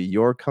the movie,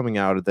 you're coming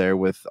out of there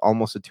with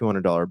almost a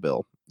 $200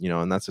 bill,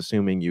 and that's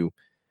assuming you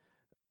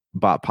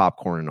bought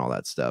popcorn and all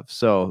that stuff.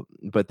 So,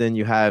 but then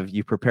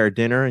you prepare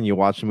dinner and you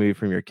watch the movie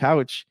from your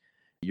couch,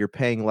 you're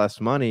paying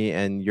less money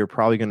and you're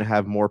probably going to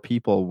have more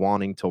people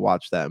wanting to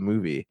watch that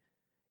movie.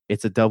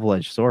 It's a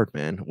double-edged sword,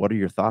 man. What are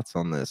your thoughts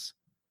on this?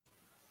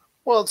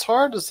 Well, it's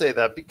hard to say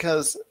that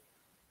because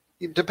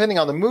depending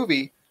on the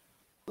movie,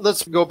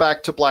 let's go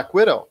back to Black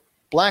Widow.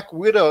 Black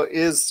Widow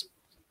is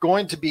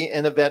going to be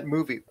an event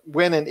movie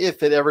when and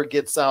if it ever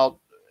gets out,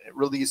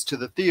 released to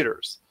the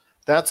theaters.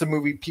 That's a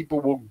movie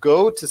people will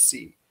go to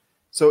see.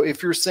 So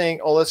if you're saying,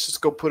 oh, let's just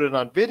go put it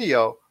on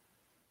video,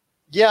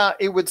 yeah,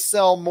 it would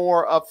sell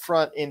more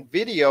upfront in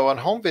video, on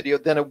home video,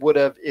 than it would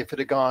have if it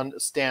had gone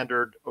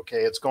standard.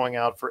 Okay, it's going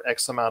out for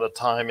X amount of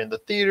time in the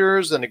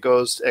theaters, and it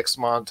goes X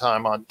amount of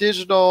time on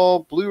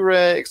digital,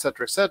 Blu-ray, et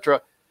cetera, et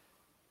cetera.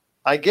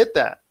 I get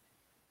that.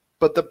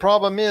 But the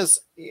problem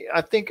is,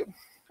 I think,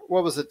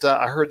 what was it?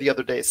 I heard the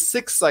other day,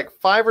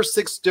 5 or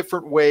 6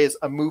 different ways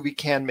a movie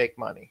can make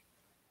money.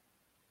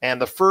 And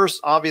the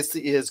first,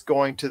 obviously, is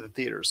going to the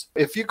theaters.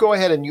 If you go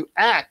ahead and you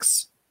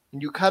axe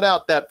and you cut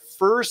out that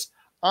first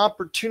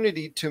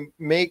opportunity to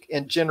make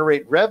and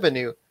generate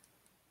revenue,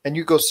 and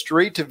you go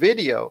straight to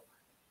video,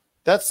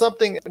 that's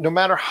something, no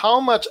matter how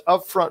much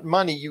upfront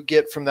money you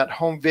get from that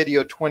home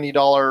video,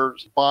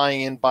 $20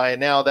 buy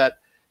now, that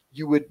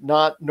you would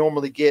not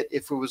normally get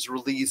if it was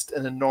released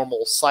in a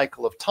normal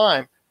cycle of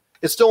time,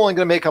 it's still only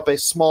going to make up a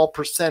small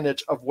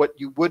percentage of what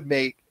you would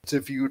make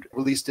if you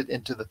released it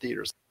into the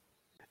theaters.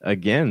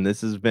 Again,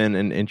 this has been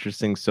an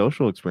interesting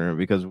social experiment,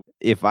 because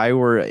if I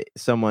were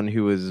someone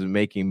who was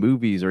making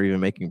movies or even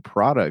making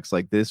products,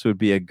 like this would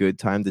be a good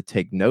time to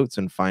take notes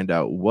and find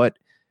out what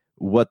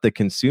the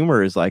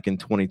consumer is like in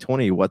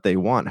 2020, what they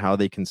want, how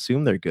they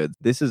consume their goods.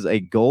 This is a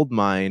gold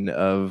mine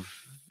of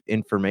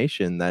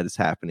information that is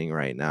happening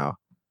right now.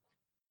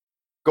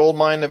 Gold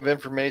mine of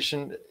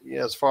information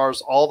as far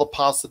as all the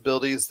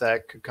possibilities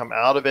that could come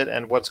out of it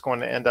and what's going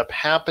to end up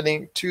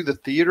happening to the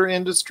theater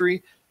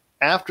industry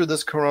after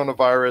this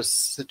coronavirus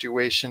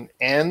situation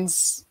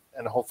ends,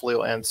 and hopefully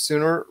it'll end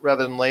sooner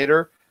rather than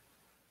later.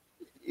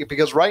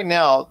 Because right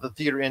now, the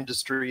theater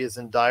industry is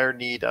in dire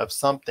need of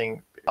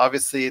something.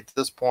 Obviously, at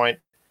this point,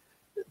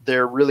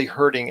 they're really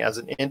hurting as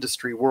an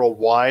industry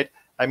worldwide.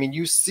 I mean,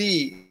 you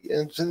see,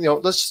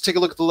 let's just take a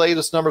look at the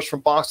latest numbers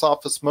from Box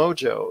Office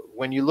Mojo.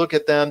 When you look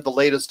at them, the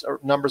latest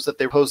numbers that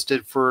they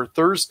posted for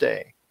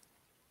Thursday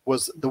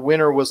was the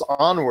winner was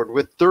Onward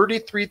with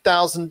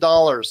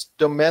 $33,000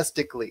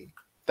 domestically.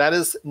 That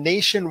is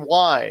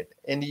nationwide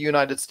in the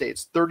United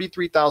States,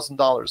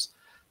 $33,000.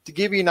 To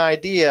give you an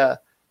idea,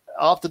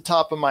 off the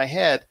top of my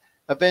head,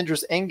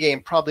 Avengers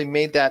Endgame probably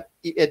made that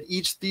at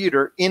each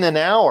theater in an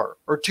hour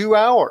or 2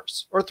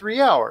 hours or 3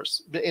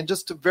 hours in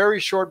just a very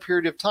short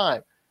period of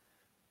time.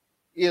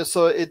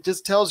 So it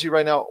just tells you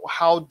right now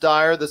how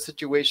dire the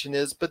situation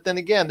is. But then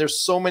again, there's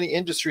so many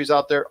industries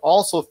out there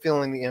also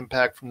feeling the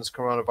impact from this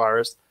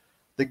coronavirus.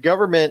 The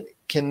government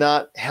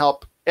cannot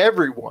help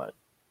everyone.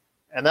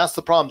 And that's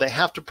the problem. They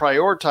have to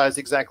prioritize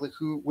exactly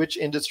which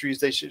industries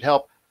they should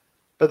help.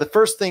 But the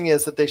first thing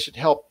is that they should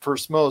help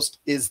first most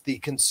is the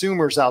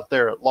consumers out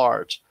there at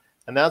large.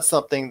 And that's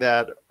something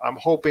that I'm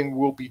hoping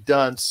will be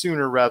done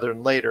sooner rather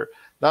than later.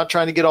 Not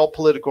trying to get all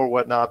political or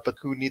whatnot, but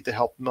who need the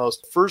help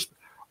most first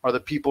are the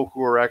people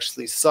who are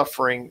actually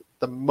suffering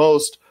the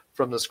most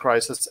from this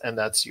crisis, and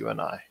that's you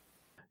and I.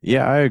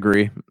 Yeah, I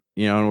agree.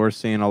 And we're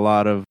seeing a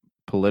lot of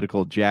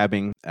political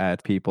jabbing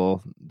at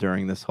people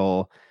during this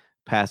whole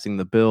passing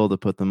the bill to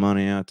put the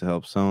money out to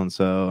help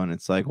so-and-so. And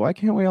it's like, why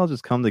can't we all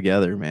just come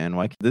together, man?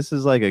 This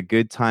is like a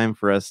good time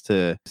for us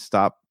to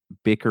stop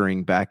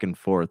bickering back and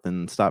forth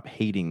and stop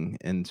hating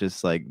and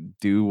just like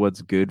do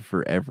what's good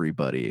for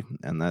everybody.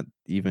 And that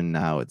even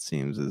now it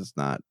seems is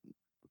not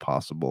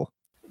possible.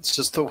 It's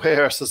just the way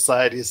our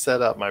society is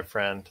set up, my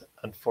friend.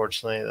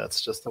 Unfortunately, that's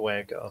just the way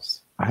it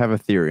goes. I have a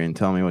theory, and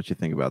tell me what you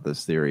think about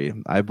this theory.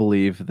 I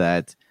believe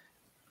that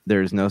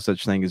there's no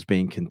such thing as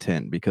being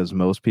content, because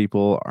most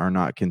people are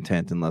not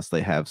content unless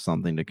they have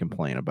something to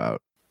complain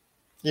about.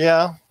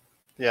 Yeah,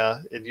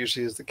 it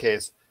usually is the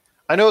case.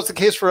 I know it's the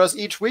case for us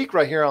each week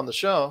right here on the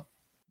show.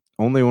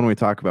 Only when we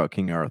talk about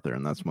King Arthur,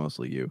 and that's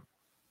mostly you.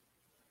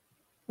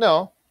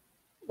 No.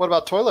 What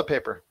about toilet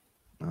paper?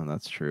 Oh,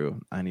 that's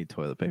true. I need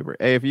toilet paper.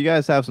 Hey, if you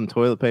guys have some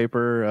toilet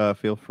paper,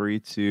 feel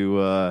free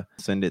to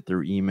send it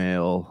through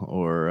email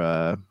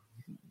or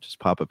just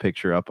pop a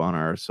picture up on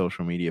our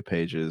social media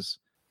pages.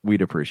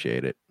 We'd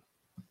appreciate it.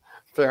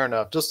 Fair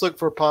enough. Just look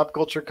for Pop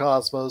Culture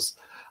Cosmos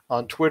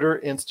on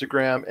Twitter,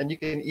 Instagram, and you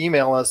can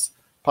email us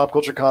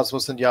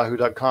PopCultureCosmos and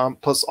Yahoo.com,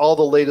 plus all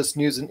the latest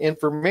news and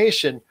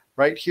information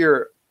right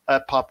here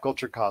at Pop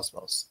Culture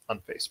Cosmos on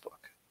Facebook.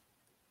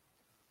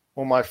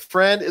 Well, my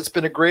friend, it's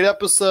been a great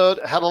episode.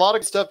 I had a lot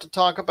of stuff to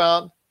talk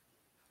about.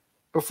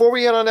 Before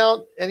we head on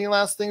out, any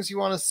last things you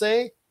want to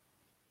say?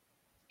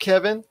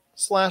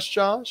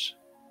 Kevin/Josh?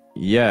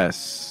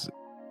 Yes.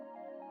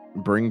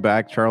 Bring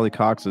back Charlie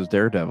Cox's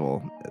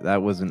Daredevil.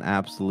 That was an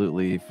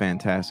absolutely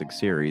fantastic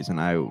series,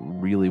 and I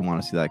really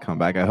want to see that come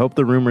back. I hope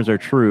the rumors are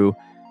true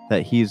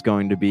that he's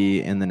going to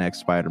be in the next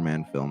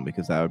Spider-Man film,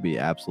 because that would be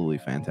absolutely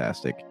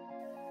fantastic.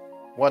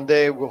 One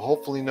day we'll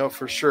hopefully know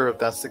for sure if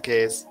that's the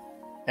case.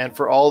 And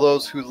for all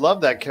those who love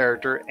that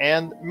character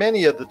and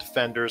many of the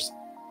Defenders,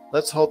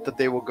 let's hope that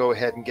they will go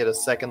ahead and get a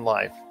second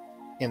life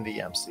in the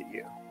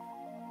MCU.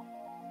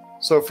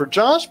 So for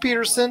Josh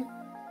Peterson,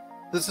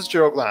 this is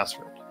Gerald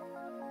Glassford.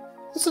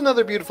 It's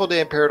another beautiful day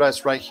in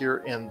paradise right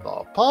here in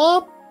the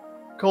Pop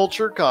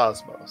Culture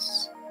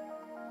Cosmos.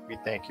 We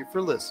thank you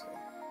for listening.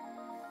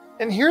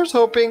 And here's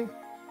hoping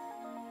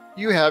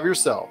you have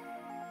yourself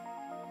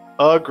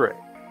a great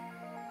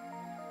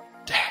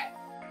day.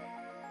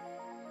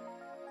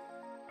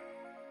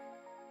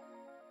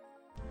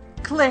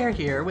 Claire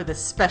here with a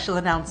special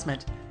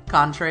announcement.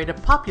 Contrary to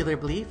popular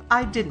belief,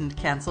 I didn't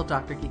cancel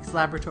Dr. Geek's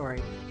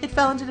laboratory. It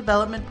fell into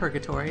development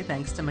purgatory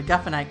thanks to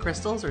MacGuffinite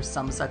crystals or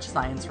some such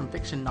science from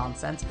fiction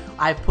nonsense.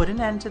 I've put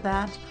an end to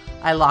that.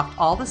 I locked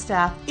all the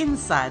staff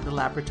inside the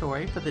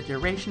laboratory for the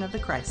duration of the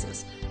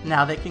crisis.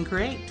 Now they can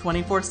create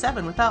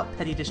 24/7 without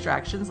petty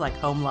distractions like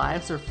home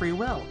lives or free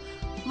will.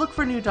 Look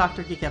for new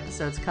Dr. Geek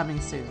episodes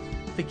coming soon.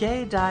 The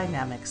gay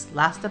dynamics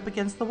last up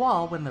against the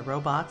wall when the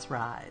robots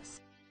rise.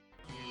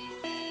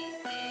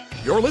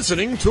 You're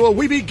listening to a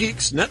Weeby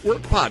Geeks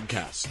Network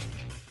podcast.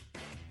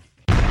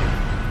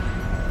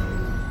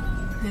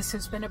 This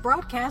has been a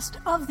broadcast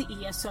of the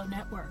ESO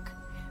Network.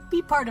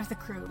 Be part of the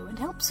crew and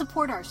help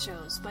support our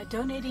shows by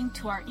donating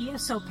to our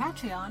ESO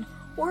Patreon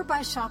or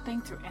by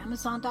shopping through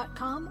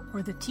Amazon.com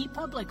or the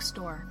TeePublic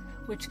store,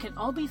 which can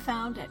all be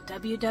found at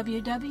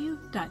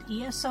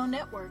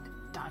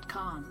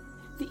www.esonetwork.com.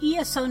 The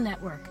ESO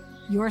Network,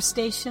 your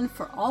station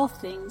for all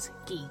things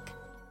geek.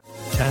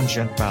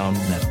 Tangent Bound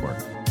Network.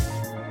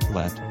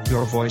 Let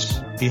your voice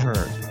be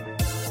heard.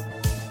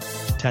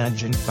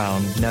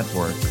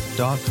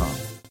 TangentBoundNetwork.com.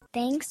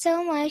 Thanks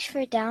so much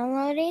for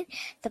downloading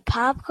the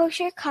Pop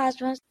Culture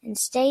Cosmos, and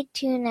stay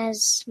tuned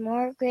as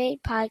more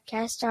great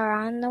podcasts are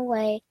on the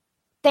way.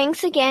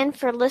 Thanks again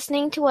for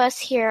listening to us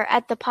here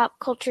at the Pop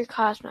Culture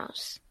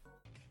Cosmos.